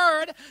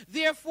transferred,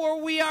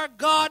 therefore we are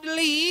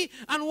godly,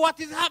 and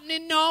what is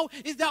happening now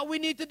is that we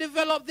need to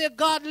develop the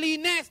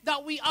godliness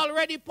that we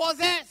already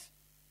possess.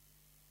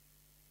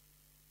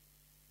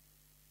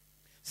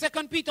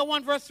 2 Peter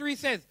 1 verse 3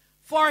 says,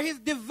 for his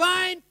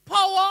divine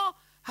power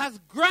has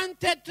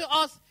granted to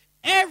us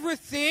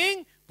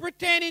everything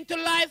pertaining to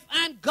life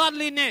and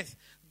godliness.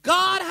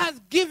 God has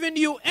given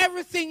you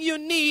everything you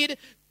need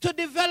to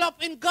develop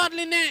in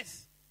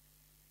godliness.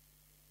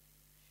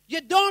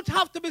 You don't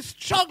have to be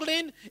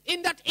struggling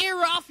in that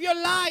area of your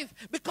life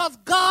because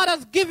God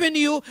has given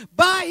you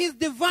by his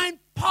divine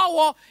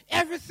power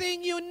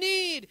everything you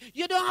need.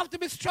 You don't have to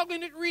be struggling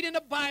with reading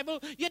the Bible.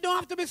 You don't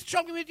have to be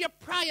struggling with your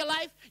prayer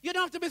life. You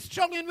don't have to be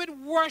struggling with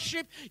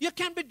worship. You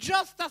can be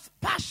just as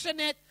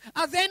passionate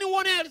as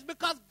anyone else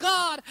because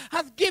God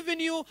has given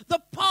you the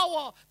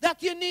power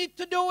that you need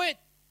to do it.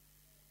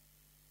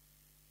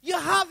 You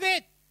have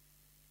it.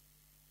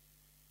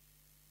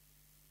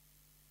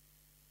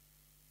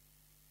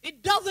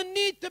 It doesn't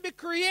need to be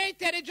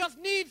created. It just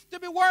needs to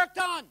be worked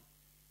on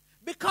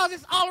because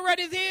it's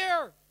already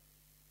there.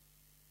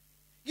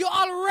 You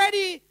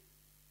already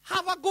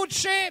have a good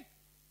shape.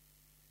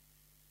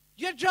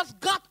 You just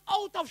got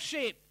out of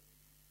shape.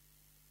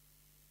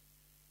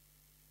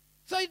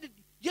 So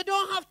you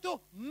don't have to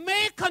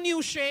make a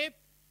new shape.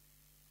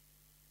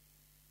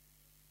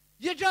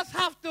 You just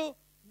have to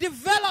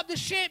develop the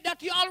shape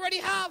that you already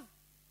have.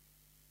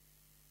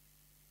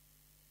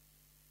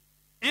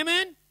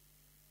 Amen?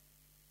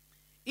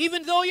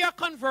 Even though you're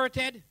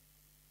converted,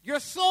 your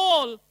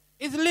soul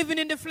is living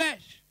in the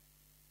flesh,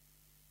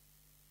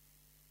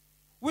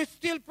 which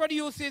still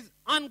produces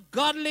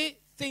ungodly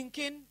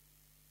thinking,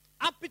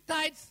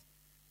 appetites,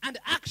 and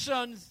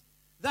actions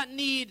that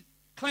need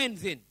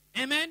cleansing.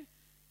 Amen?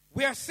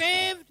 We are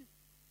saved,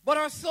 but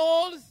our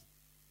souls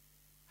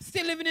are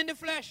still living in the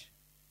flesh.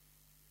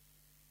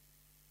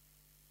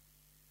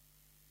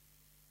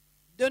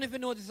 Don't even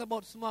know this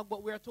about smog,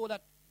 but we are told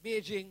that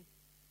Beijing,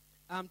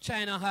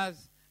 China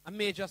has a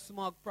major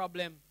smog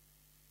problem,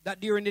 that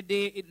during the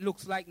day it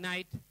looks like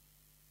night.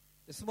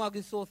 The smog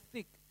is so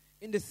thick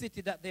in the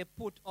city that they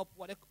put up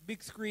what a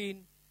big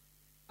screen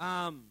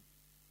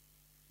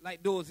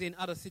like those in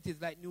other cities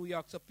like New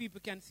York so people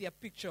can see a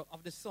picture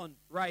of the sun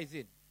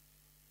rising.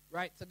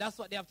 Right? So that's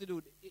what they have to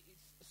do.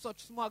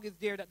 Such smog is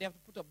there that they have to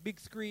put a big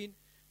screen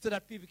so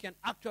that people can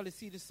actually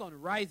see the sun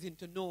rising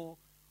to know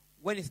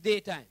when it's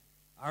daytime.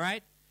 All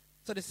right?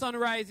 So the sun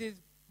rises,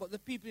 but the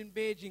people in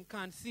Beijing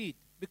can't see it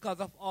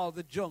because of all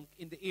the junk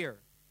in the air.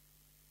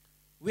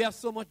 We have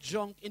so much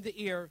junk in the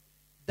air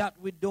that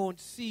we don't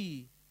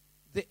see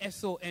the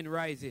SON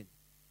rising,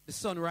 the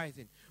sun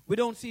rising. We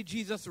don't see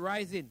Jesus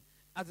rising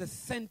as a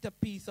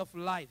centerpiece of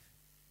life.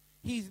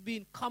 He's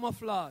been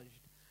camouflaged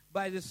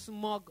by the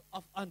smog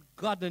of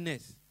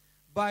ungodliness,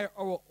 by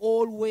our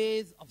old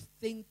ways of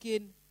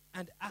thinking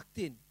and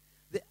acting.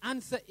 The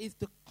answer is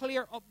to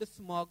clear up the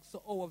smog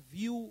so our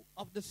view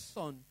of the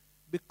sun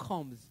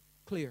becomes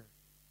clear.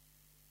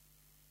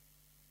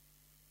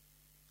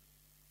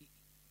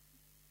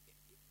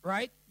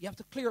 Right? You have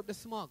to clear up the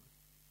smog.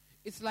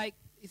 It's like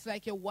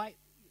a white,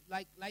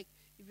 like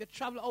if you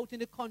travel out in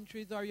the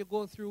countries or you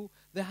go through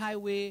the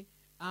highway,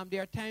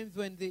 there are times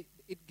when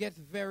it gets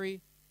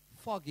very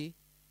foggy.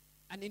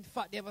 And in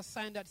fact, they have a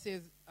sign that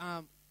says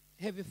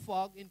heavy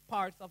fog in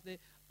parts of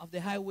the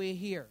highway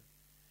here.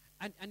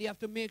 And you have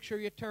to make sure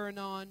you turn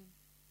on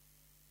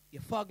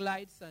your fog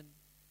lights and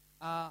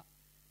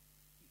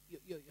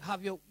you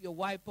have your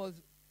wipers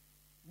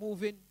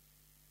moving,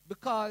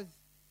 because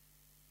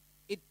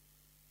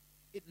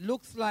it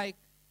looks like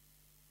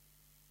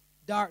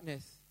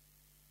darkness,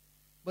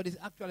 but it's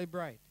actually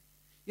bright.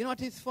 You know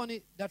what is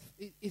funny? That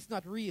it's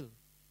not real.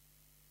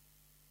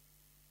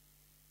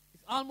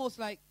 It's almost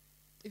like,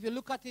 if you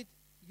look at it,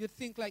 you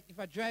think like, if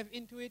I drive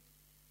into it,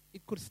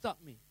 it could stop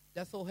me.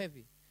 That's so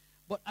heavy.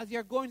 But as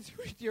you're going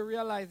through it, you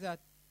realize that,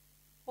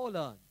 hold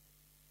on,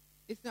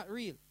 it's not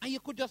real. And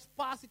you could just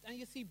pass it and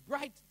you see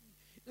bright,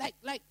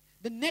 like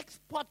the next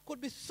spot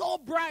could be so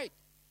bright.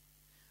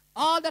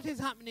 All that is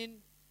happening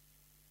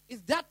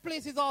is that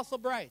place is also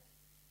bright.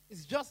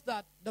 It's just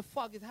that the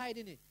fog is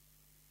hiding it.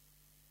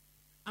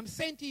 I'm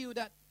saying to you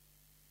that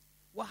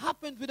what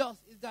happens with us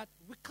is that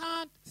we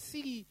can't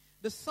see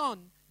the Son,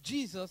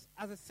 Jesus,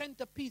 as a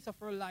centerpiece of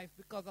our life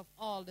because of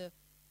all the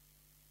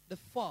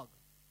fog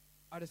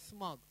or the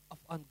smog of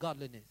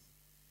ungodliness.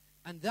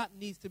 And that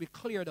needs to be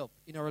cleared up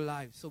in our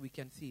lives so we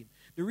can see Him.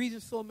 The reason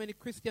so many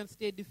Christians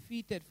stay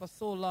defeated for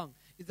so long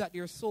is that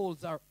their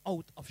souls are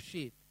out of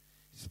shape.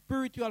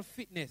 Spiritual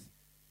fitness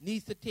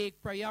needs to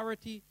take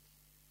priority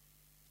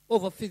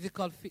over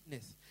physical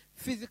fitness.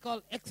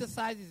 Physical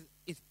exercise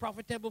is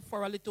profitable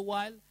for a little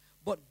while,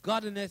 but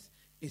godliness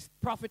is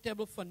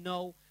profitable for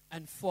now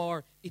and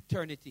for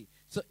eternity.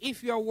 So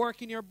if you're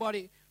working your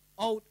body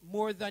out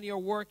more than you're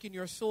working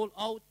your soul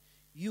out,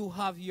 you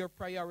have your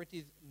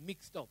priorities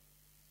mixed up.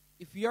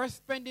 If you're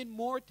spending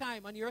more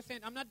time, and you're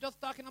saying, I'm not just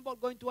talking about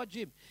going to a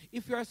gym.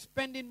 If you're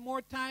spending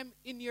more time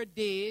in your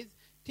days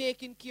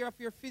taking care of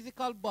your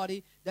physical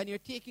body than you're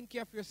taking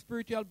care of your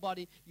spiritual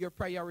body, your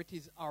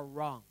priorities are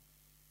wrong.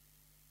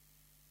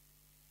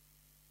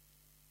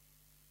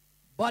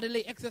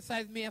 Bodily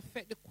exercise may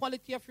affect the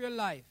quality of your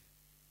life,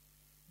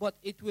 but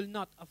it will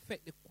not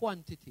affect the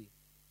quantity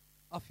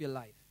of your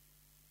life.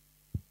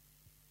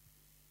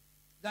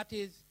 That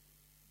is,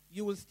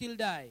 you will still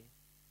die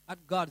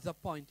at God's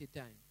appointed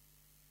time.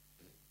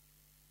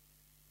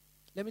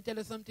 Let me tell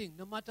you something.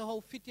 No matter how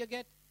fit you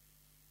get,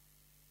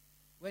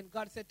 when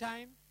God said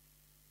time,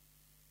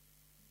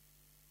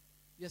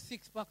 your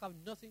six-pack have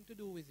nothing to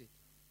do with it.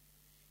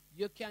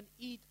 You can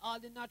eat all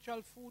the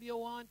natural food you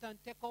want and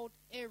take out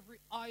every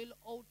oil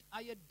out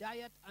of your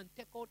diet and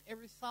take out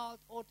every salt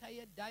out of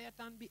your diet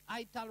and be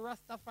ital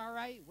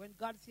Rastafari. When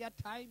God says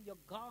time, you're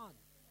gone.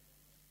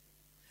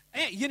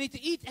 Hey, you need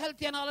to eat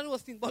healthy and all of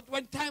those things. But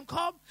when time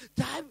comes,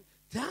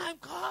 time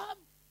comes.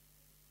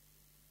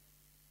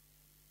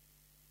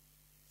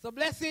 So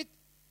bless it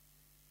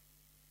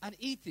and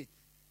eat it.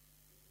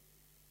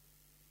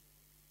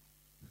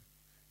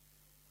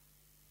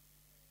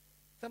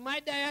 So my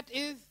diet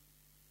is,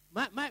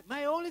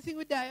 my only thing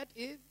with diet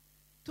is,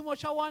 too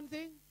much of one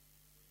thing,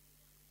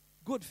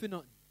 good for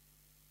nothing.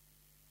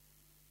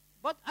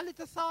 But a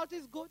little salt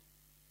is good.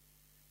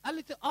 A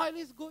little oil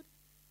is good.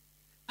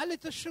 A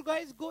little sugar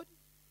is good.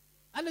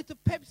 A little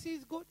Pepsi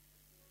is good.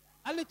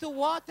 A little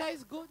water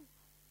is good.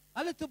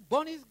 A little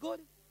bun is good.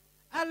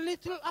 A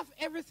little of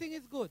everything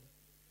is good.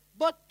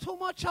 But too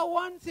much of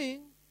one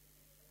thing,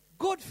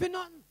 good for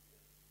nothing.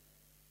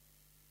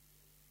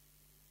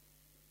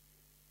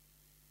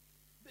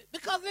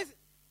 Because this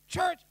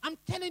church, I'm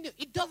telling you,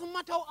 it doesn't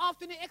matter how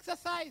often you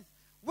exercise.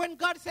 When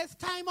God says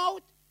time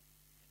out,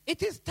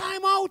 it is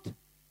time out.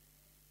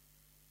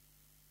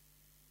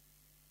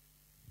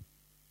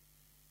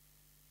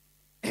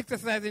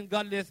 Exercising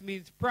godliness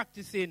means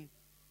practicing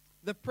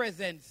the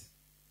presence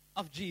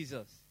of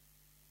Jesus.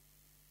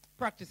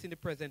 Practicing the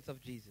presence of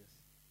Jesus.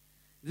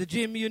 The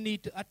gym you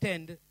need to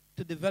attend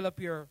to develop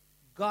your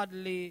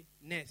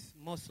godliness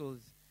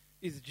muscles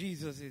is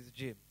Jesus'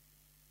 gym.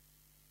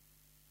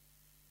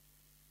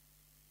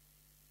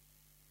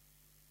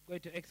 I'm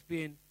going to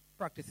explain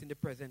practicing the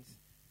presence,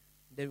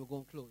 then we're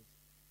going to close.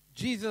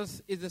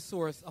 Jesus is the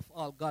source of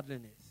all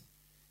godliness.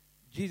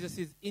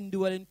 Jesus'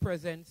 indwelling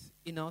presence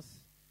in us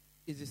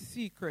is the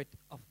secret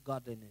of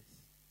godliness.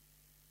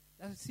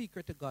 That's the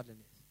secret to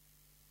godliness.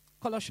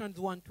 Colossians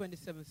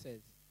 1:27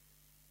 says,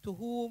 to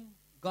whom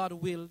God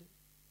willed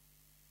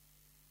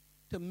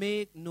to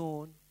make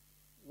known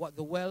what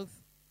the wealth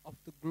of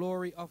the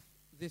glory of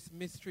this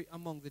mystery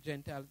among the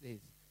Gentiles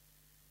is.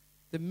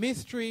 The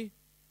mystery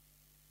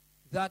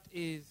that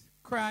is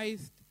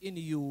Christ in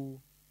you,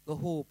 the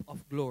hope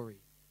of glory.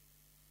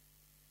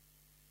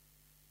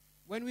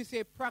 When we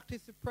say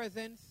practice the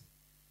presence,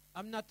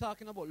 I'm not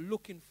talking about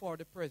looking for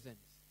the presence.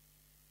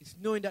 It's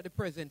knowing that the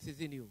presence is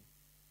in you.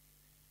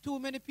 Too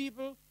many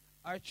people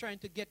are trying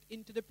to get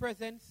into the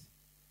presence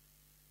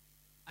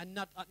and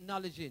not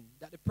acknowledging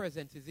that the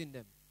presence is in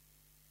them.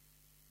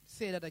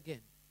 Say that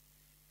again.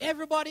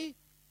 Everybody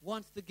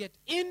wants to get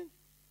in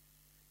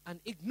and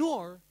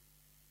ignore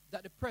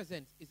that the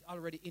presence is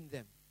already in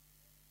them.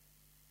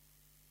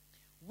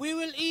 We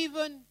will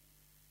even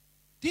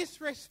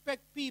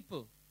disrespect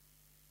people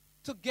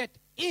to get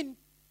into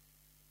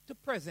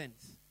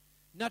presence,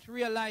 not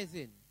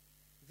realizing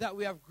that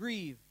we have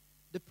grieved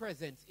the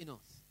presence in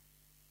us.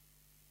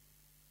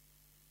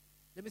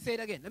 Let me say it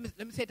again.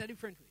 Let me say it a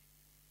different way.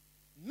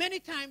 Many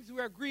times we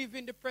are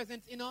grieving the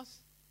presence in us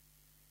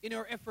in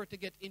our effort to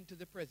get into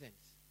the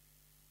presence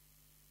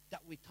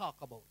that we talk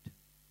about.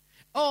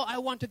 Oh, I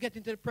want to get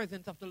into the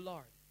presence of the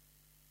Lord.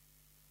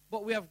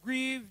 But we have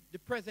grieved the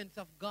presence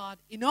of God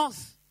in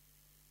us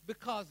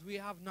because we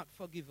have not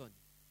forgiven.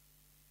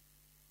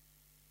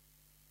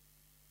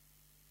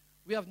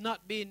 We have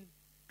not been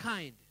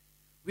kind.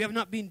 We have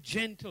not been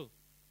gentle.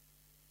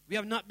 We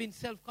have not been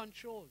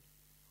self-controlled.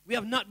 We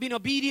have not been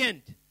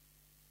obedient.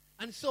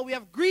 And so we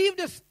have grieved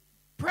the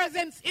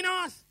presence in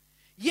us.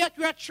 Yet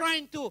we are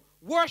trying to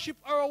worship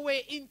our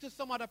way into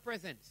some other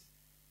presence.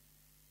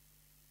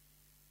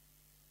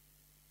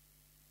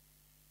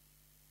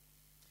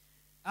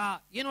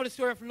 You know the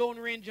story of Lone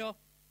Ranger?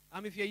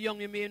 If you're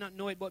young, you may not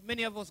know it, but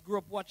many of us grew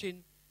up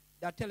watching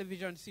that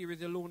television series,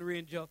 The Lone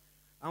Ranger,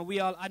 and we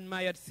all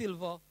admired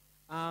Silver,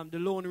 the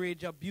Lone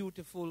Ranger,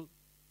 beautiful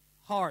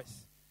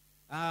horse.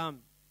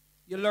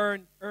 You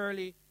learn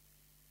early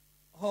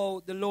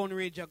how the Lone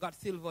Ranger got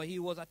Silver. He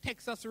was a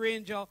Texas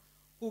Ranger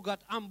who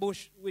got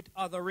ambushed with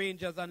other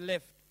Rangers and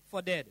left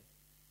for dead.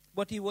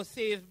 But he was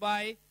saved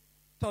by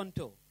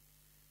Tonto.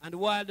 And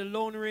while the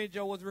Lone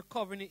Ranger was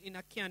recovering in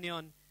a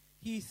canyon,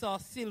 he saw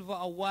Silver,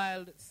 a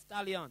wild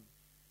stallion.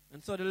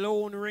 And so the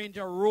Lone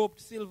Ranger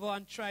roped Silver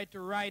and tried to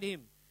ride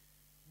him,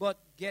 but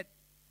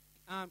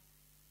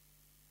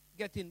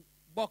getting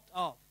bucked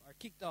off or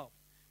kicked off.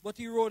 But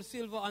he rode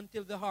Silver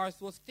until the horse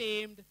was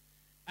tamed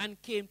and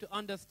came to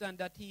understand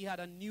that he had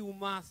a new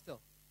master.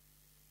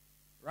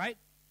 Right?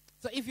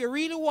 So if you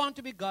really want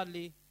to be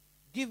godly,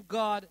 give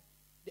God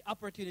the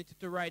opportunity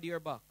to ride your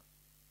back.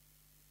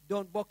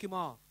 Don't buck him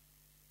off.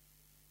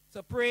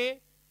 So pray,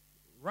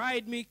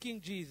 ride me,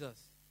 King Jesus.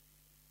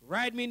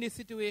 Ride me in this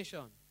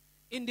situation,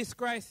 in this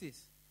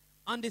crisis,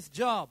 on this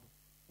job,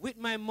 with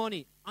my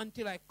money,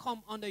 until I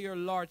come under your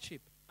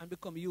lordship and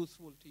become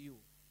useful to you.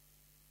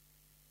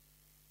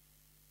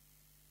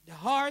 The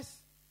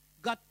horse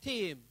got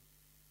tame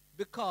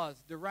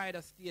because the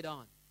rider stayed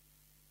on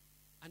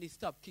and he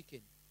stopped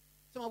kicking.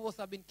 Some of us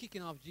have been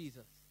kicking off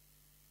Jesus.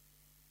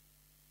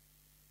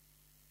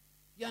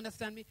 You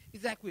understand me?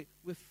 It's like we're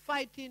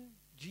fighting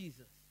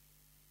Jesus.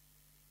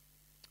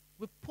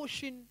 We're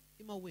pushing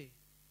him away.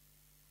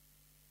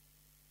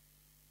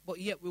 But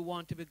yet we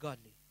want to be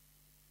godly.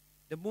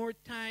 The more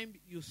time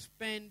you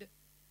spend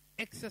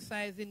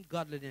exercising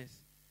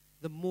godliness,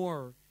 the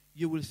more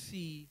you will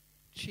see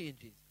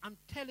changes. I'm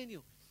telling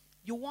you,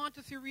 you want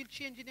to see real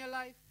change in your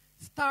life?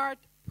 Start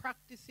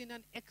practicing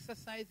and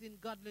exercising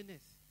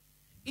godliness.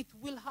 It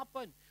will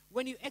happen.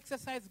 When you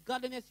exercise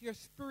godliness, your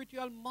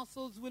spiritual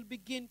muscles will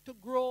begin to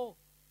grow.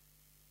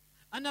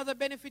 Another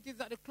benefit is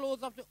that the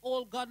clothes of the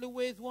old godly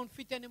ways won't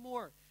fit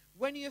anymore.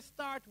 When you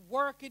start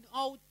working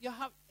out, you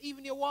have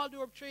even your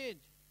wardrobe change.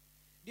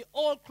 The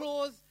old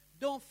clothes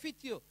don't fit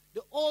you.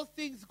 The old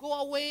things go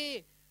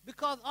away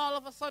because all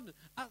of a sudden,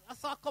 I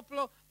saw a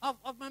couple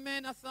of my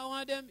men. I saw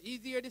one of them.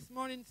 He's here this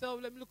morning, so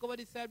let me look over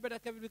this side, Brother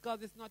Kevin,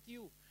 because it's not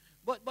you.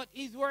 But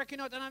he's working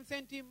out, and I'm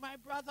saying to him, my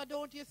brother,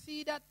 don't you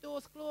see that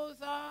those clothes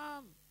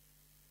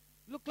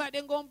look like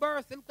they're going to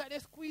burst? They look like they're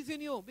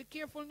squeezing you. Be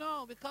careful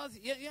now, because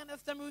you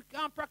understand, we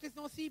can't practice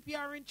no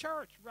CPR in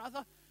church,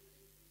 brother.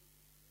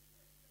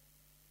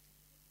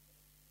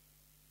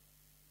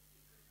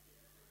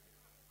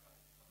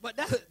 But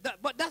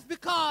that's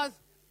because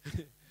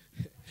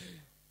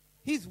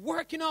he's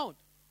working out.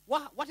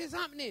 What is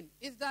happening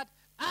is that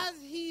as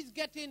he's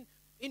getting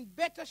in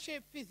better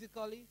shape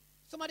physically,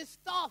 some of the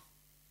stuff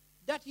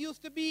that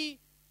used to be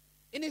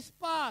in his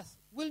past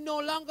will no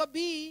longer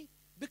be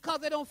because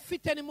they don't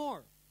fit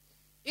anymore.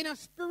 In a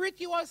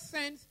spiritual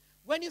sense,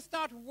 when you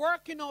start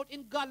working out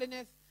in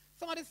godliness,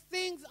 some of the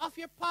things of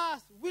your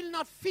past will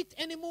not fit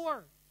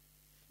anymore.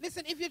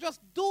 Listen, if you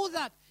just do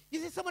that, you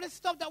see some of the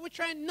stuff that we're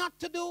trying not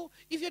to do,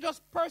 if you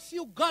just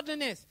pursue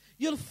godliness,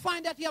 you'll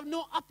find that you have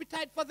no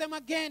appetite for them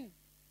again.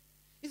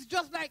 It's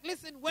just like,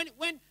 listen, when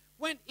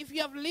if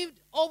you have lived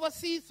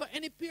overseas for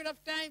any period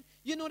of time,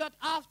 you know that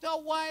after a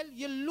while,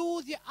 you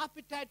lose your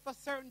appetite for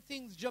certain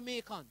things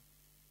Jamaican.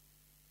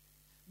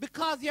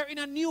 Because you're in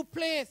a new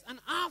place, and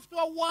after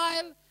a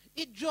while,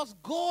 it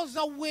just goes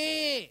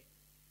away.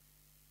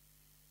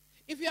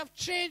 If you have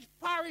changed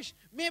parish,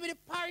 maybe the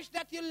parish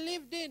that you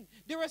lived in,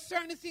 there were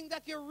certain things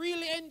that you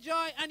really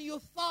enjoy, and you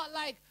thought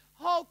like,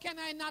 how can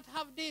I not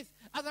have this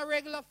as a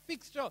regular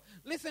fixture?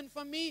 Listen,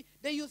 for me,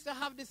 they used to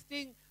have this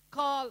thing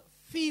called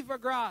fever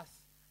grass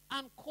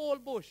and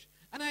cold bush.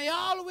 And I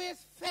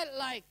always felt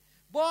like,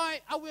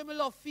 boy, I will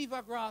love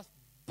fever grass,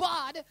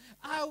 but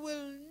I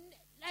will,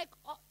 like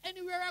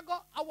anywhere I go,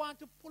 I want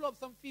to pull up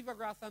some fever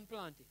grass and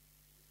plant it.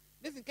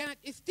 Listen,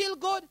 it's still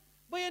good,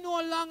 but you know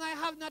how long I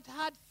have not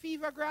had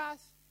fever grass?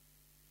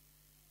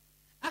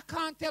 I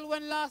can't tell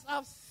when last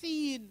I've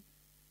seen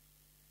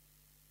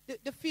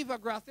the fever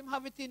grass. Them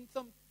have it in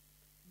some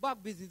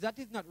bug business, that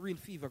is not real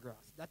fever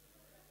grass.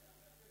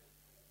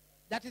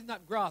 That is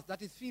not grass.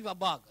 That is fever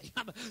bug.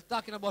 I'm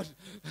talking about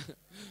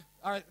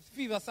or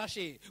fever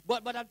sachet.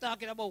 But I'm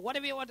talking about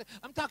whatever you want.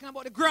 I'm talking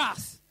about the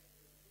grass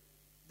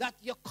that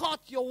you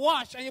cut, you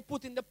wash, and you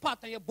put in the pot,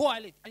 and you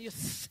boil it, and you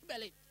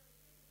smell it.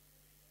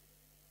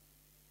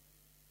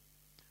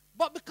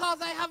 But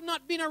because I have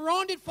not been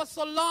around it for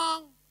so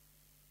long,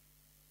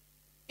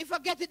 if I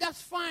get it, that's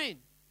fine.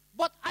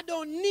 But I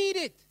don't need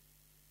it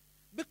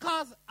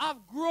because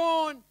I've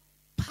grown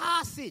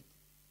past it.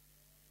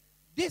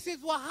 This is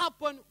what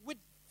happened with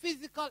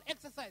physical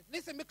exercise.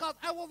 Listen, because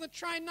I wasn't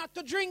trying not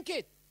to drink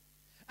it.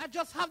 I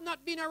just have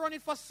not been around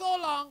it for so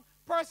long,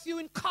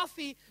 pursuing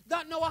coffee,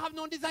 that now I have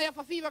no desire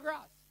for fever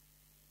grass.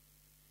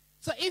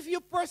 So if you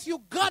pursue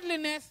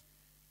godliness,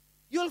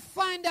 you'll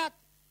find that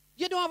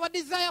you don't have a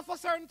desire for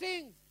certain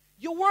things.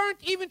 You weren't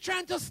even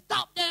trying to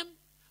stop them,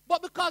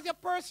 but because you're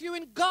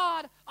pursuing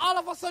God, all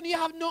of a sudden you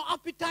have no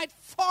appetite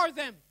for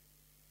them.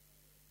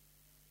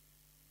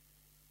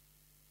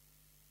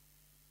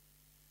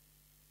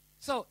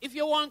 So if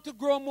you want to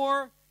grow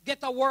more, get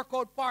a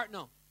workout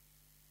partner.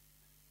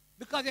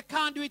 Because you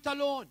can't do it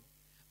alone.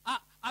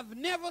 I've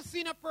never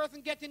seen a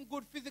person get in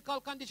good physical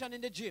condition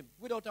in the gym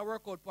without a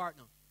workout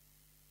partner.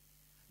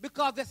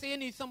 Because they say you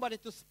need somebody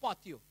to spot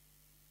you.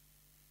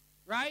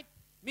 Right?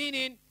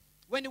 Meaning,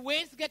 when the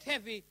weights get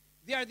heavy,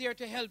 they are there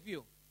to help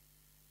you.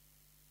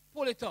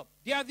 Pull it up.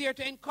 They are there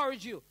to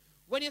encourage you.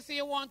 When you say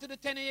you want to do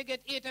 10 and you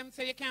get 8 and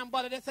say you can't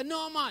bother, they say,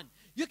 no man,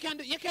 you can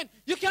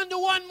do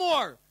one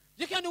more.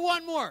 You can do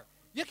one more.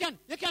 You can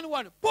do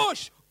one.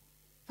 Push.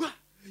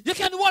 You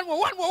can do one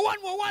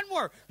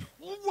more.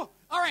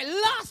 All right,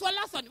 last one.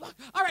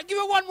 All right, give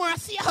me one more. I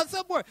see how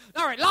some more.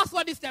 All right, last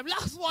one this time.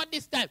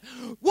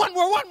 One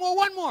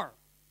more.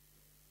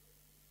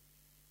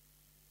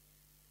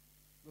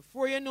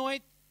 Before you know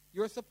it,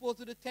 you're supposed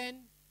to do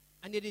 10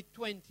 and you did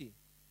 20.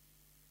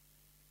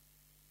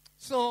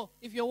 So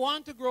if you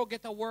want to grow,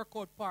 get a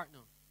workout partner.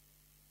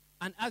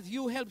 And as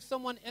you help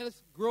someone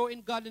else grow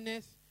in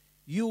godliness,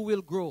 you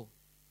will grow.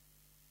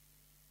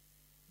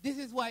 This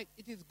is why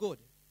it is good.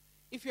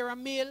 If you're a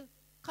male,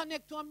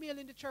 connect to a male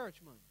in the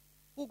church, man,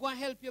 who going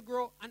to help you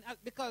grow. And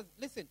because,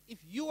 listen, if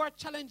you are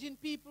challenging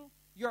people,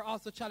 you're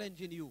also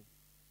challenging you.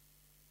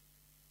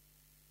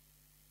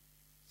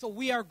 So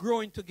we are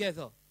growing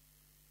together.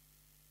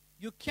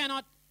 You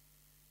cannot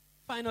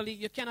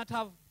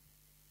have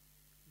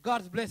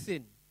God's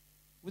blessing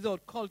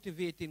without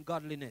cultivating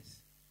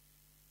godliness.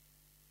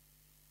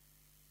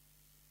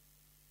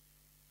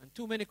 And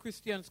too many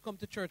Christians come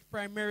to church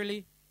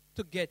primarily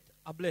to get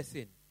a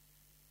blessing.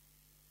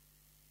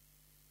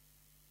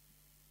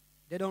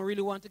 They don't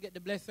really want to get the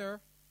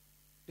blesser.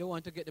 They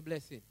want to get the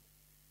blessing.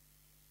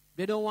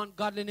 They don't want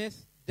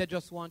godliness. They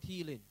just want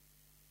healing.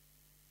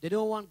 They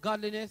don't want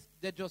godliness.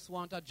 They just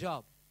want a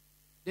job.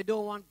 They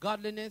don't want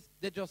godliness.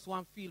 They just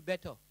want to feel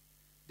better.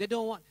 They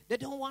don't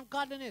want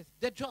godliness.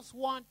 They just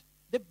want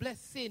the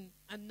blessing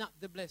and not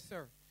the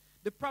blesser.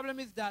 The problem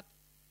is that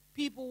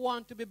people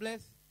want to be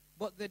blessed,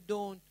 but they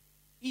don't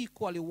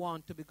equally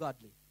want to be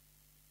godly.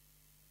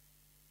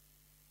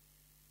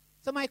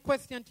 So my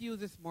question to you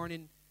this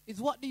morning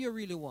is, what do you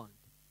really want?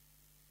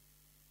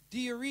 Do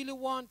you really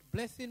want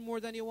blessing more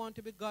than you want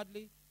to be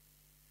godly?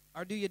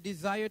 Or do you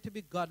desire to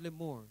be godly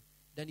more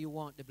than you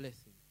want the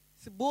blessing?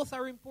 So both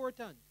are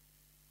important.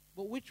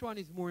 But which one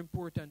is more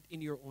important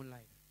in your own life?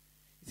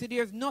 You see,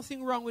 there's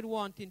nothing wrong with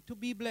wanting to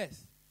be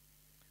blessed.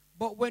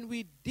 But when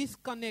we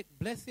disconnect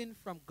blessing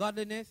from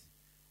godliness,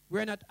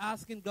 we're not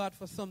asking God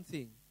for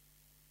something.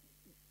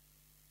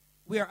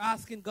 We are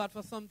asking God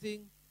for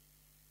something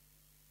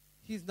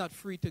He's not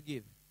free to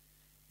give.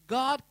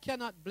 God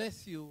cannot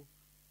bless you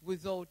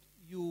without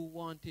you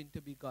wanting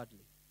to be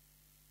godly.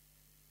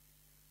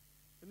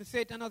 Let me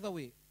say it another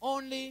way.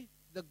 Only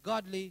the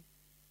godly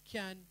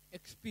can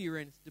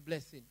experience the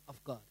blessing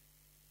of God.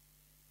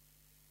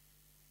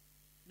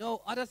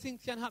 No, other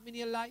things can happen in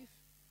your life.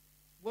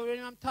 But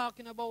when I'm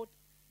talking about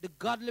the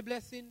godly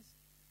blessings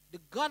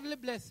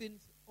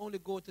only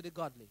go to the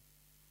godly.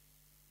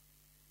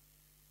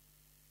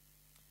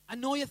 I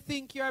know you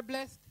think you are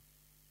blessed,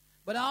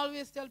 but I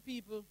always tell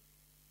people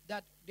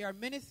that there are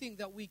many things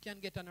that we can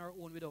get on our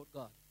own without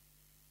God.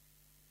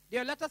 There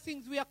are a lot of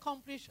things we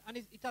accomplish, and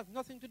it has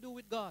nothing to do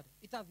with God.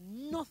 It has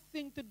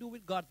nothing to do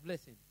with God's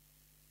blessing.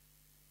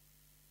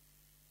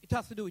 It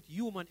has to do with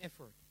human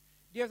effort.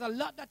 There's a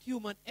lot that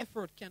human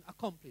effort can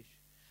accomplish.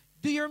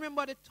 Do you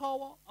remember the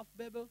Tower of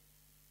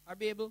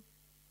Babel?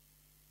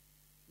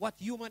 What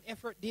human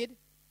effort did?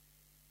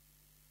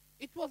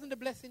 It wasn't the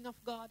blessing of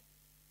God.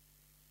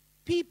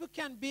 People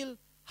can build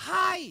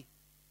high,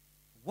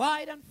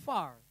 wide, and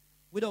far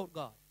without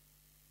God.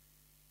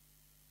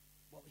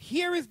 But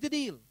here is the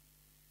deal.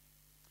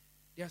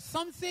 There are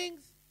some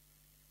things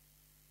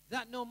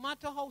that no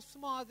matter how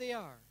small they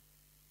are,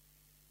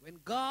 when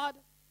God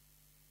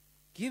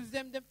gives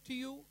them to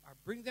you or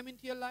brings them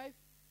into your life,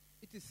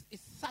 it's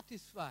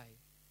satisfied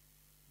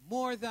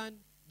more than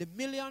the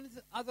millions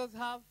others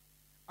have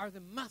or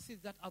the masses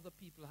that other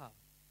people have.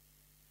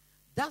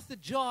 That's the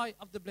joy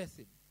of the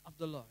blessing. of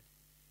the Lord.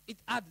 It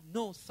adds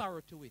no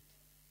sorrow to it.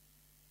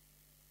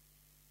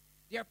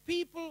 There are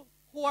people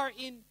who are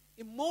in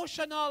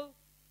emotional,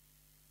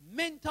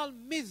 mental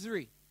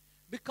misery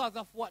because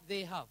of what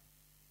they have.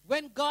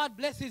 When God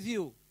blesses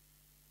you,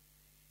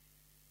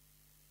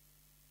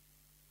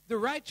 the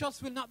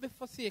righteous will not be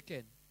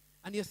forsaken,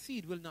 and your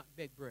seed will not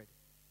beg bread.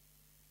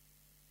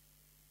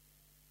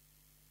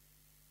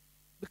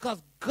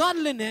 Because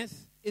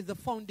godliness is the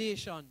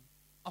foundation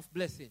of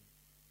blessing.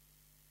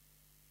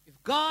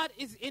 If God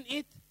is in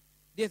it,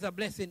 there's a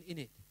blessing in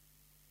it.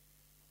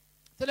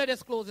 So let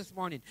us close this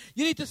morning.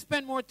 You need to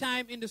spend more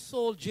time in the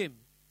soul gym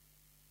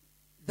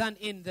than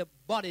in the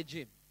body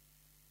gym.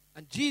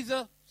 And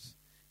Jesus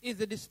is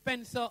the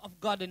dispenser of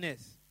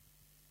godliness.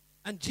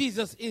 And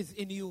Jesus is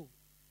in you.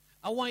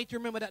 I want you to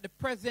remember that the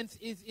presence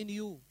is in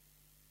you.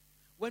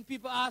 When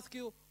people ask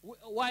you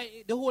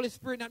why the Holy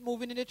Spirit not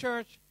moving in the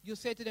church, you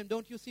say to them,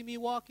 don't you see me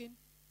walking?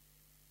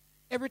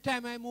 Every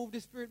time I move, the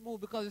Spirit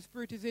moves because the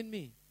Spirit is in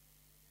me.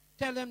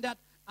 Tell them that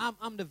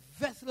I'm the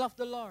vessel of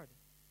the Lord.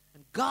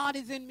 And God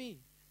is in me.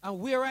 And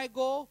where I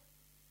go,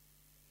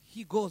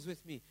 He goes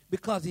with me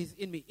because He's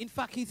in me. In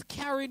fact, He's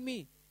carried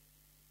me.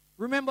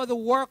 Remember, the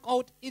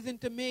workout isn't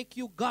to make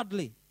you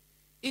godly.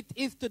 It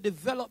is to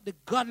develop the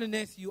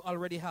godliness you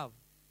already have.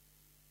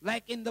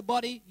 Like in the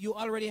body, you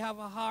already have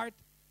a heart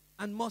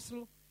and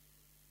muscle.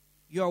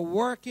 You're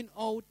working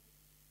out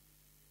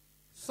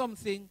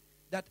something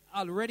that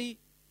already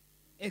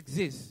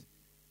exists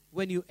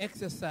when you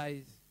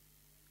exercise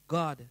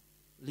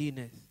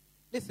godliness.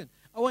 Listen,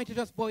 I want you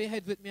to just bow your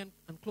heads with me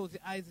and close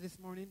your eyes this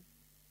morning.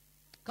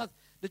 Because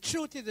the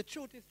truth is,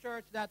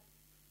 church, that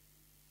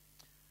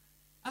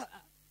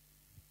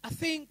I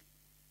think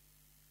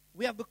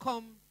we have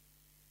become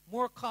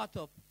more caught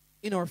up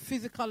in our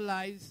physical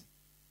lives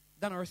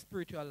than our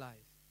spiritual lives.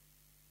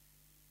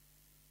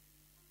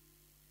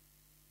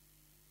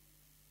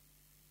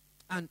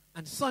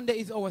 And Sunday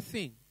is our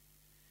thing.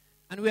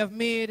 And we have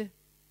made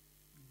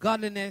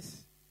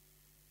godliness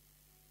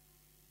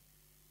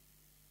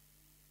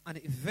an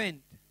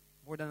event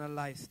more than a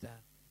lifestyle.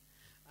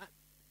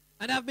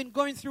 And I've been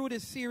going through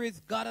this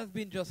series. God has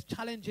been just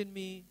challenging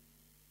me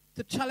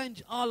to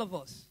challenge all of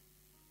us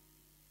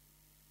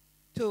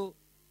to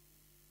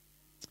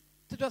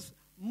just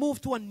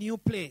move to a new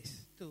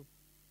place,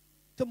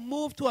 to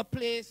move to a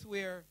place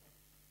where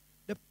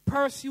the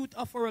pursuit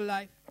of our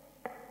life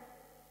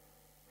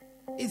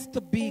is to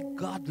be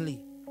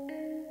godly.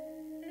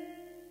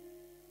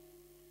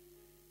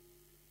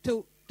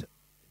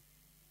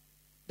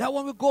 That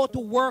when we go to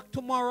work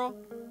tomorrow,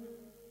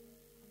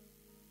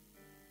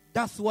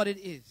 that's what it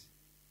is.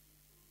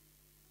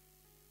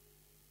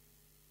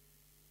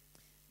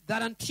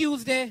 That on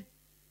Tuesday,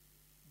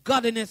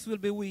 godliness will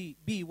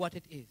be what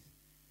it is.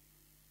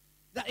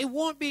 That it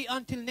won't be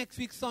until next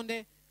week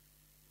Sunday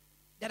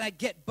that I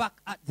get back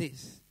at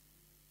this.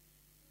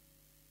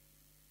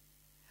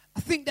 I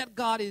think that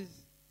God is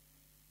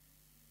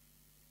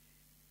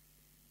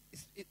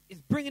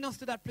bringing us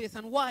to that place.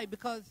 And why?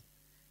 Because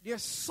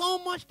there's so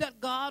much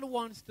that God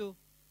wants to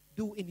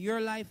do in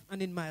your life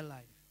and in my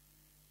life.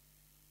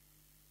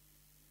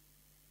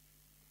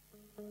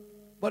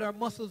 But our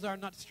muscles are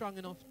not strong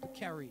enough to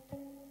carry it.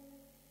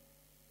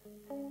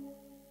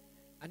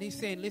 And He's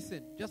saying,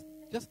 listen, just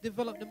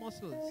develop the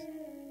muscles.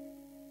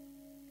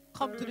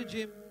 Come to the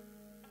gym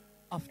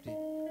often.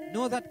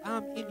 Know that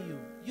I'm in you.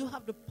 You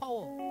have the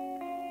power.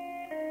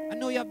 I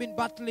know you have been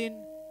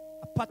battling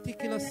a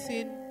particular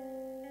sin.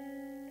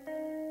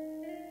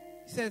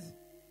 He says,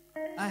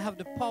 I have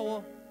the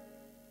power.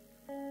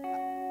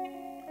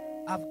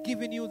 I've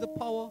given you the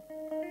power.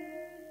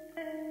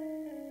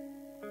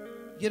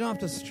 You don't have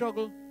to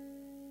struggle.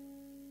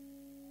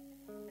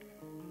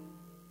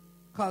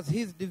 Because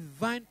His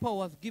divine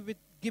power has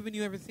given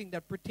you everything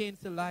that pertains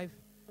to life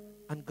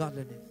and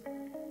godliness.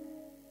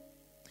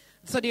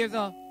 So there's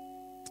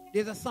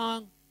a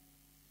song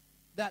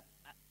that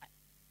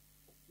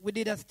we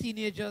did as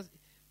teenagers.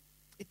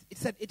 It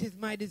said, it is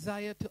my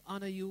desire to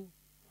honor you.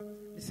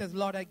 It says,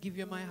 Lord, I give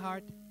you my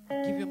heart,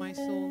 I give you my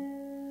soul,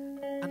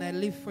 and I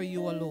live for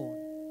you alone.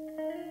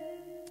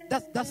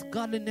 That's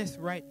godliness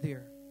right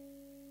there.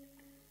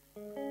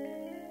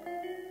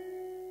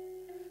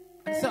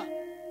 And so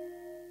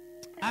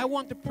I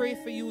want to pray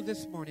for you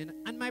this morning.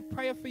 And my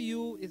prayer for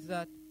you is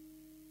that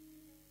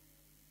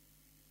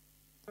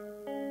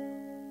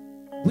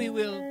we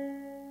will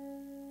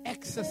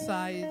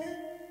exercise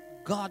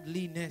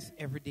godliness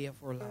every day of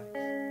our lives.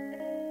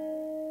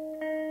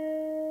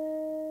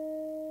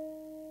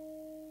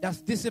 That's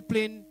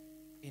discipline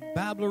in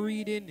Bible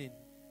reading, in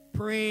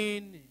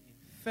praying, in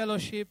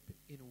fellowship,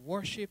 in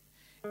worship.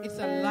 It's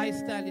a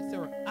lifestyle. It's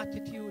our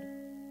attitude.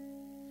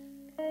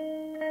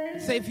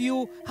 And so if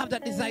you have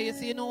that desire,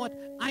 say, you know what?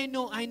 I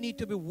know I need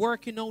to be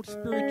working out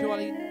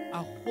spiritually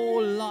a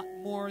whole lot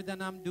more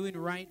than I'm doing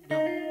right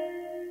now.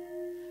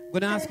 I'm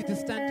going to ask you to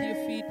stand to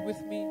your feet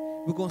with me.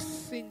 We're going to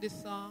sing this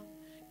song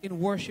in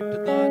worship to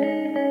God.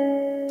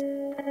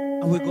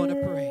 And we're going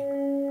to pray.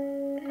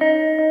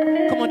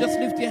 Come on, just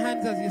lift your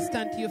hands as you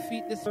stand to your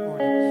feet this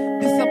morning.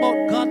 This is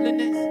about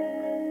godliness.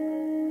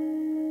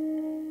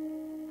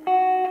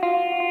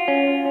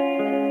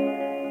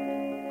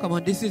 Come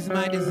on, this is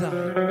my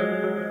desire.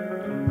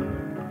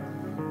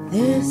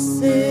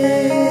 This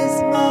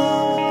is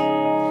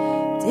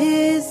my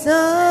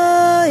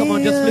desire. Come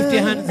on, just lift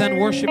your hands and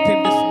worship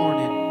Him this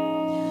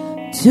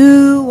morning.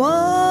 To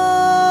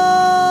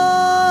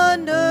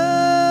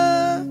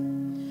honor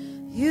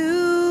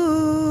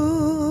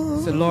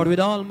you. Say, Lord, with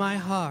all my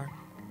heart.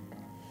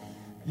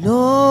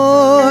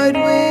 Lord,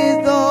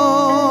 with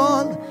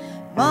all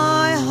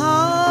my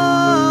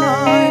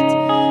heart,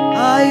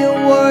 I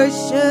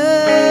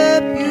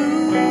worship you.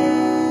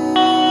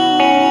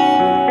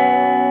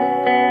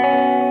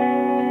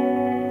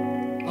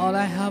 All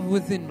I have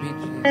within me,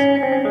 Jesus.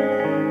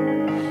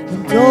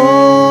 And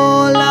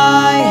all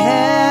I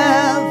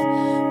have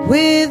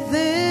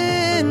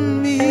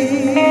within me,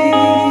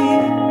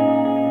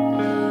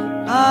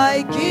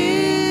 I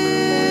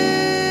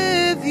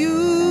give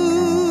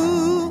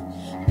you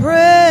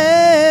praise.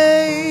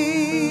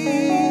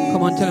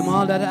 Come on, tell Him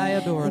all that I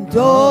adore. And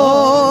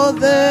all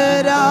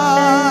that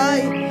I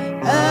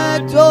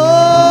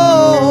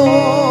adore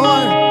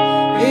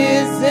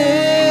is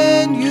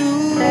in you.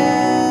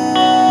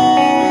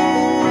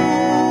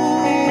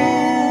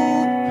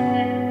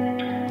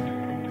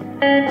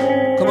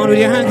 Come on, with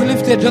your hands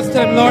lifted, just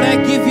tell Him, Lord, I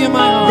give you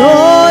my heart.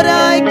 Lord,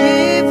 I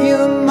give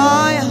you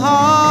my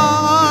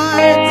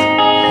heart.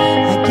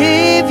 I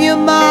give you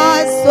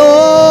my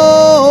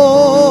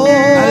soul. I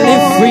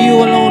live for you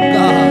alone,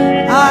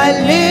 God. I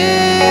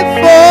live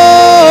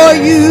for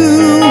you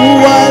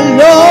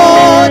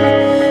alone.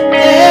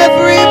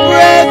 Every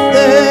breath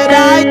that I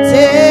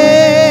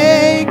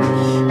take,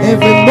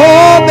 every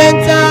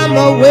moment I'm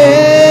awake.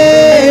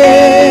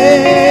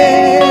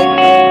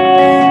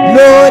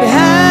 Lord,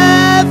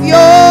 have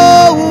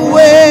your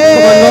way.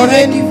 Come on, Lord, I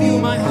give you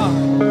my heart.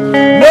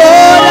 Lord, I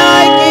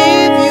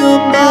give you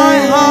my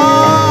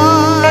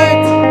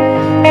heart.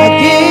 I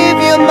give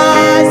you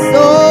my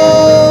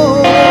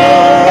soul.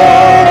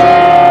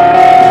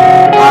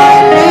 I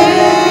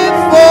live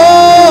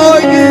for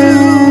you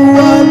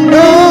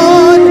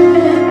alone.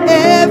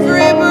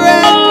 Every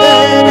breath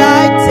that I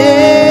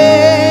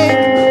take,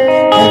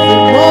 every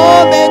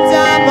moment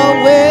I'm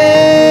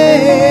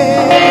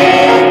awake.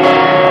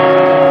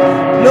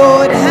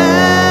 Lord,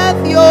 have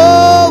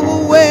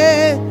your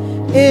way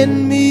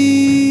in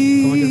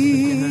me. Come on, just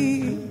lift your hands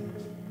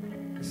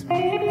this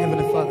morning.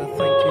 Heavenly Father,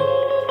 thank you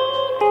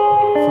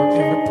for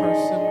every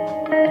person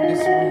in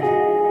this room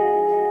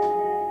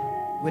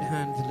with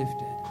hands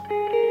lifted.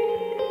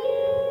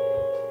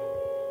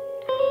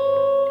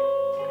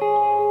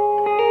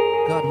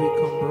 God, we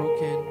come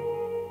broken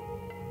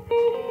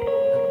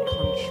and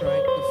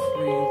contrite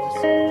before you this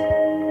morning.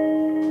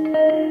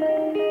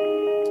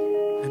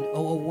 And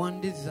our one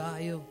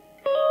desire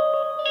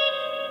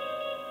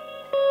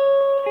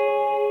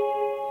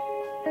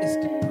is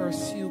to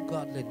pursue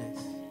godliness,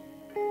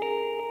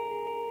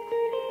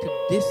 to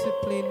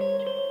discipline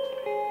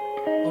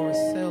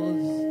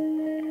ourselves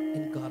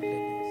in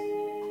godliness.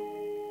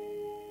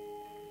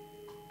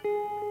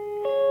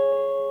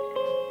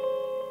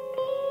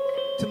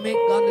 To make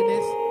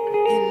godliness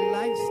a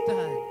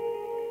lifestyle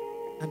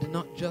and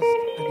not just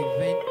an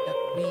event that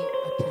we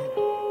attend.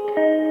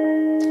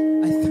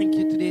 I thank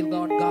you today,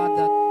 Lord God,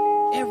 that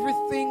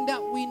everything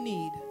that we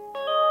need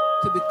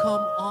to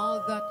become all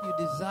that you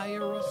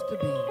desire us to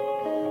be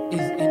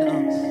is in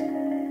us.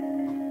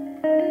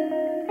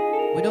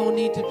 We don't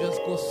need to just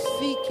go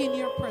seeking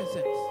your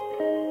presence,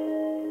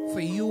 for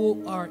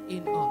you are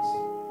in us.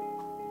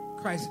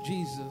 Christ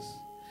Jesus,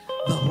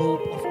 the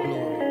hope of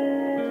glory.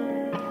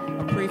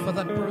 I pray for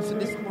that person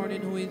this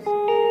morning who is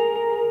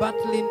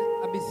battling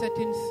a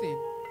besetting sin.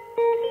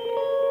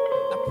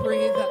 I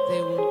pray that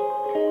they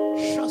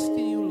will trust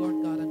in you,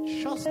 Lord God, and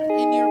trust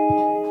in your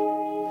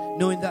power,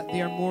 knowing that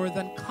they are more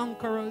than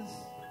conquerors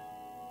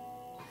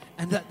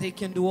and that they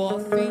can do all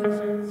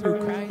things through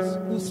Christ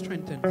who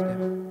strengthens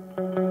them.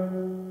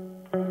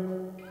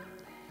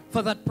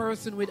 For that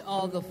person with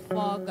all the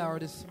fog or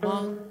the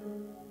smog,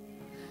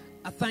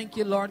 I thank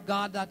you, Lord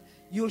God, that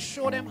you'll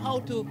show them how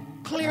to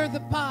clear the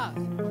path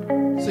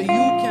so you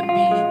can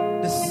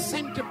be the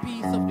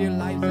centerpiece of their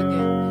lives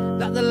again.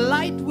 That the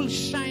light will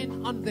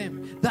shine on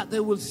them, that they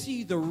will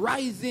see the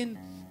rising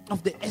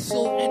of the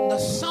S.O.N., the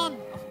Son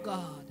of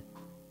God.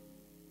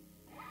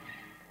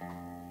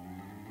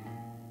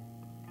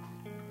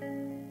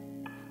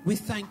 We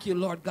thank you,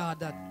 Lord God,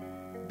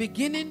 that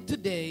beginning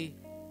today,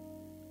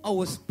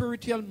 our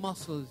spiritual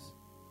muscles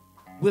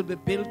will be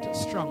built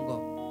stronger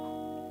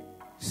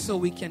so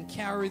we can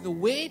carry the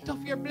weight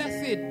of your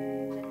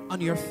blessing on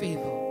your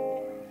favor.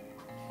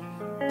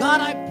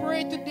 God, I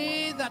pray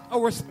today that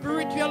our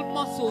spiritual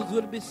muscles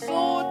will be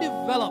so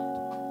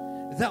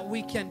developed that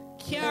we can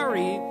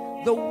carry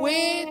the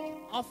weight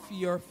of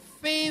your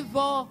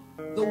favor,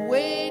 the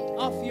weight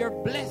of your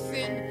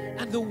blessing,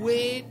 and the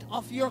weight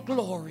of your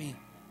glory.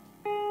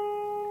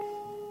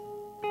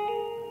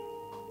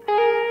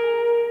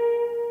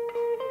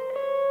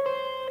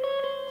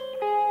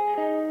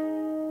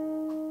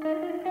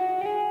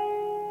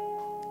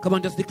 Come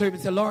on, just declare it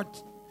and say, Lord,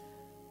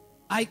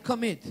 I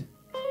commit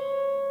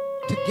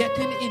to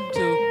getting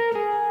into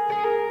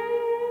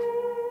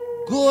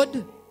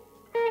good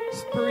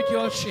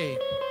spiritual shape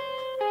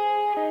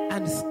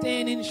and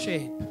staying in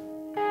shape.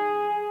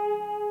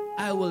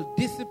 I will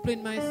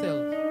discipline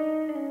myself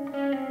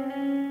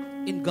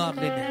in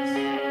godliness.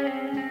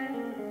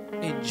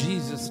 In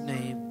Jesus'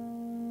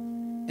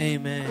 name,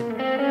 amen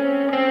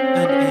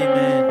and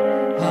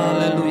amen.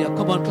 Hallelujah.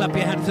 Come on, clap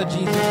your hands to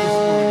Jesus this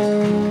morning.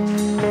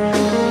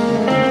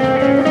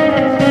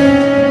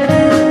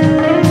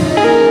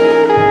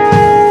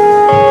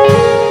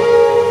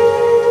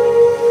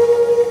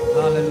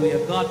 Hallelujah.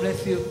 God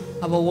bless you.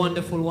 Have a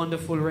wonderful,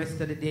 wonderful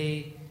rest of the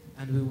day.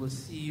 And we will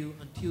see you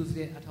on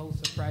Tuesday at House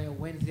of Prayer,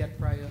 Wednesday at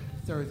Prayer,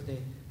 Thursday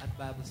at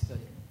Bible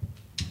Study.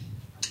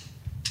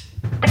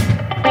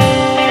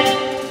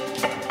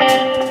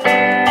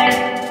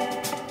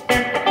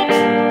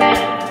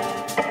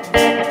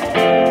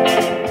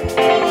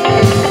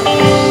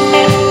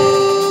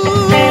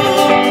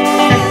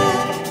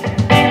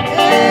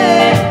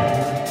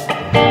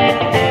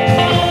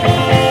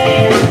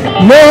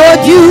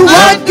 Lord, you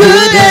are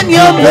good and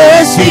your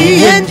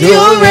mercy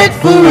endureth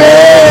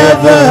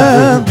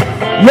forever.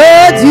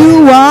 Lord,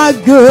 you are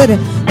good.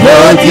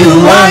 Lord,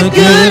 you are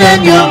good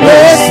and your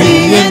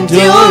mercy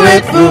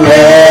endureth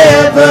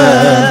forever.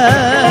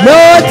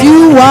 Lord,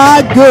 you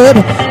are good.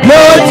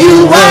 Lord,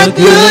 you are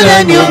good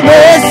and your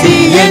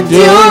mercy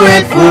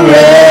endureth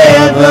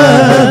forever.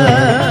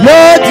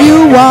 Lord,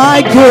 you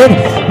are good.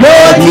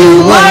 Lord,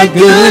 you are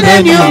good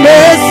and your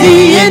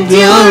mercy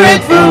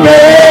endureth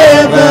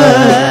forever.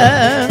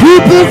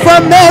 People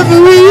from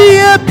every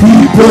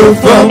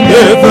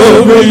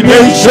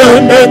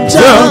nation and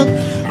tongue,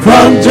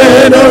 from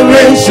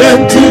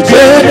generation to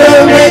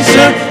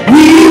generation,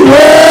 we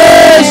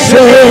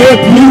worship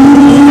you.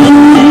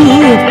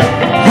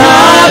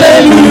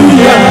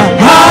 Hallelujah,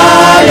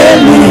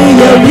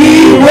 hallelujah, we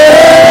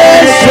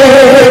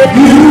worship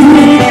you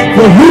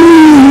for who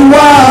you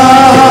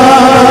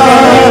are.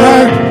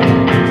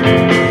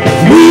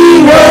 We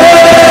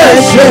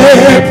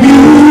worship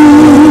you.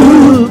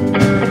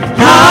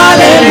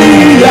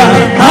 Hallelujah,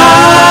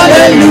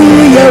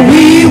 hallelujah,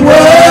 we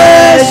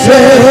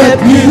worship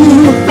you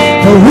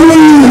for who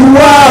you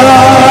are.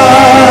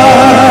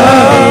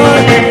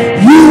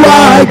 You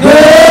are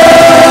good.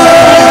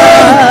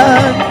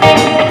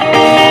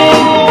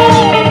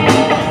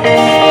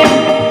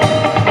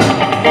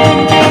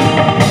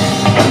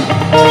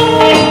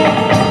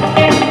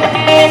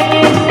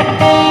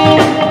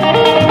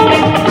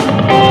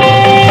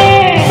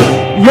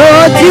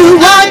 Lord, you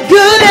are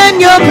good and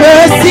your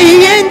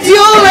mercy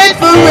endureth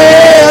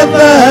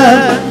forever.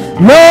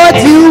 Lord,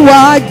 you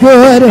are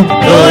good.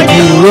 Lord,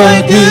 you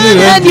are good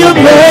and your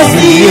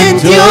mercy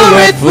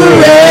endureth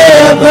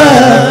forever.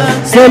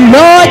 So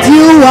Lord,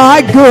 you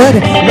are good.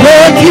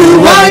 Lord,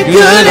 you are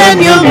good and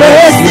your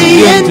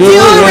mercy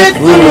endureth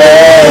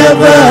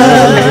forever.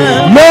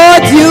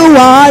 Lord, you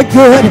are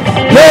good.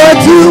 Lord,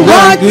 you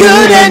are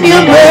good and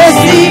your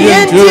mercy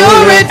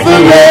endureth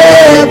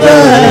forever.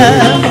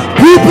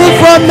 People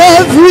from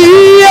every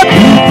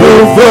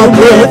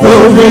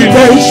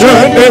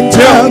nation and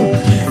tongue,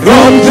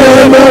 from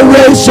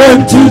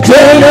generation to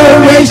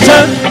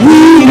generation,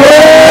 we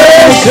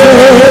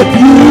worship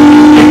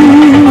you.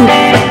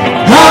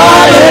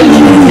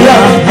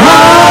 Hallelujah,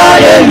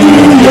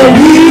 hallelujah,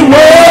 we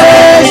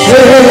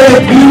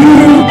worship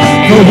you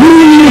for who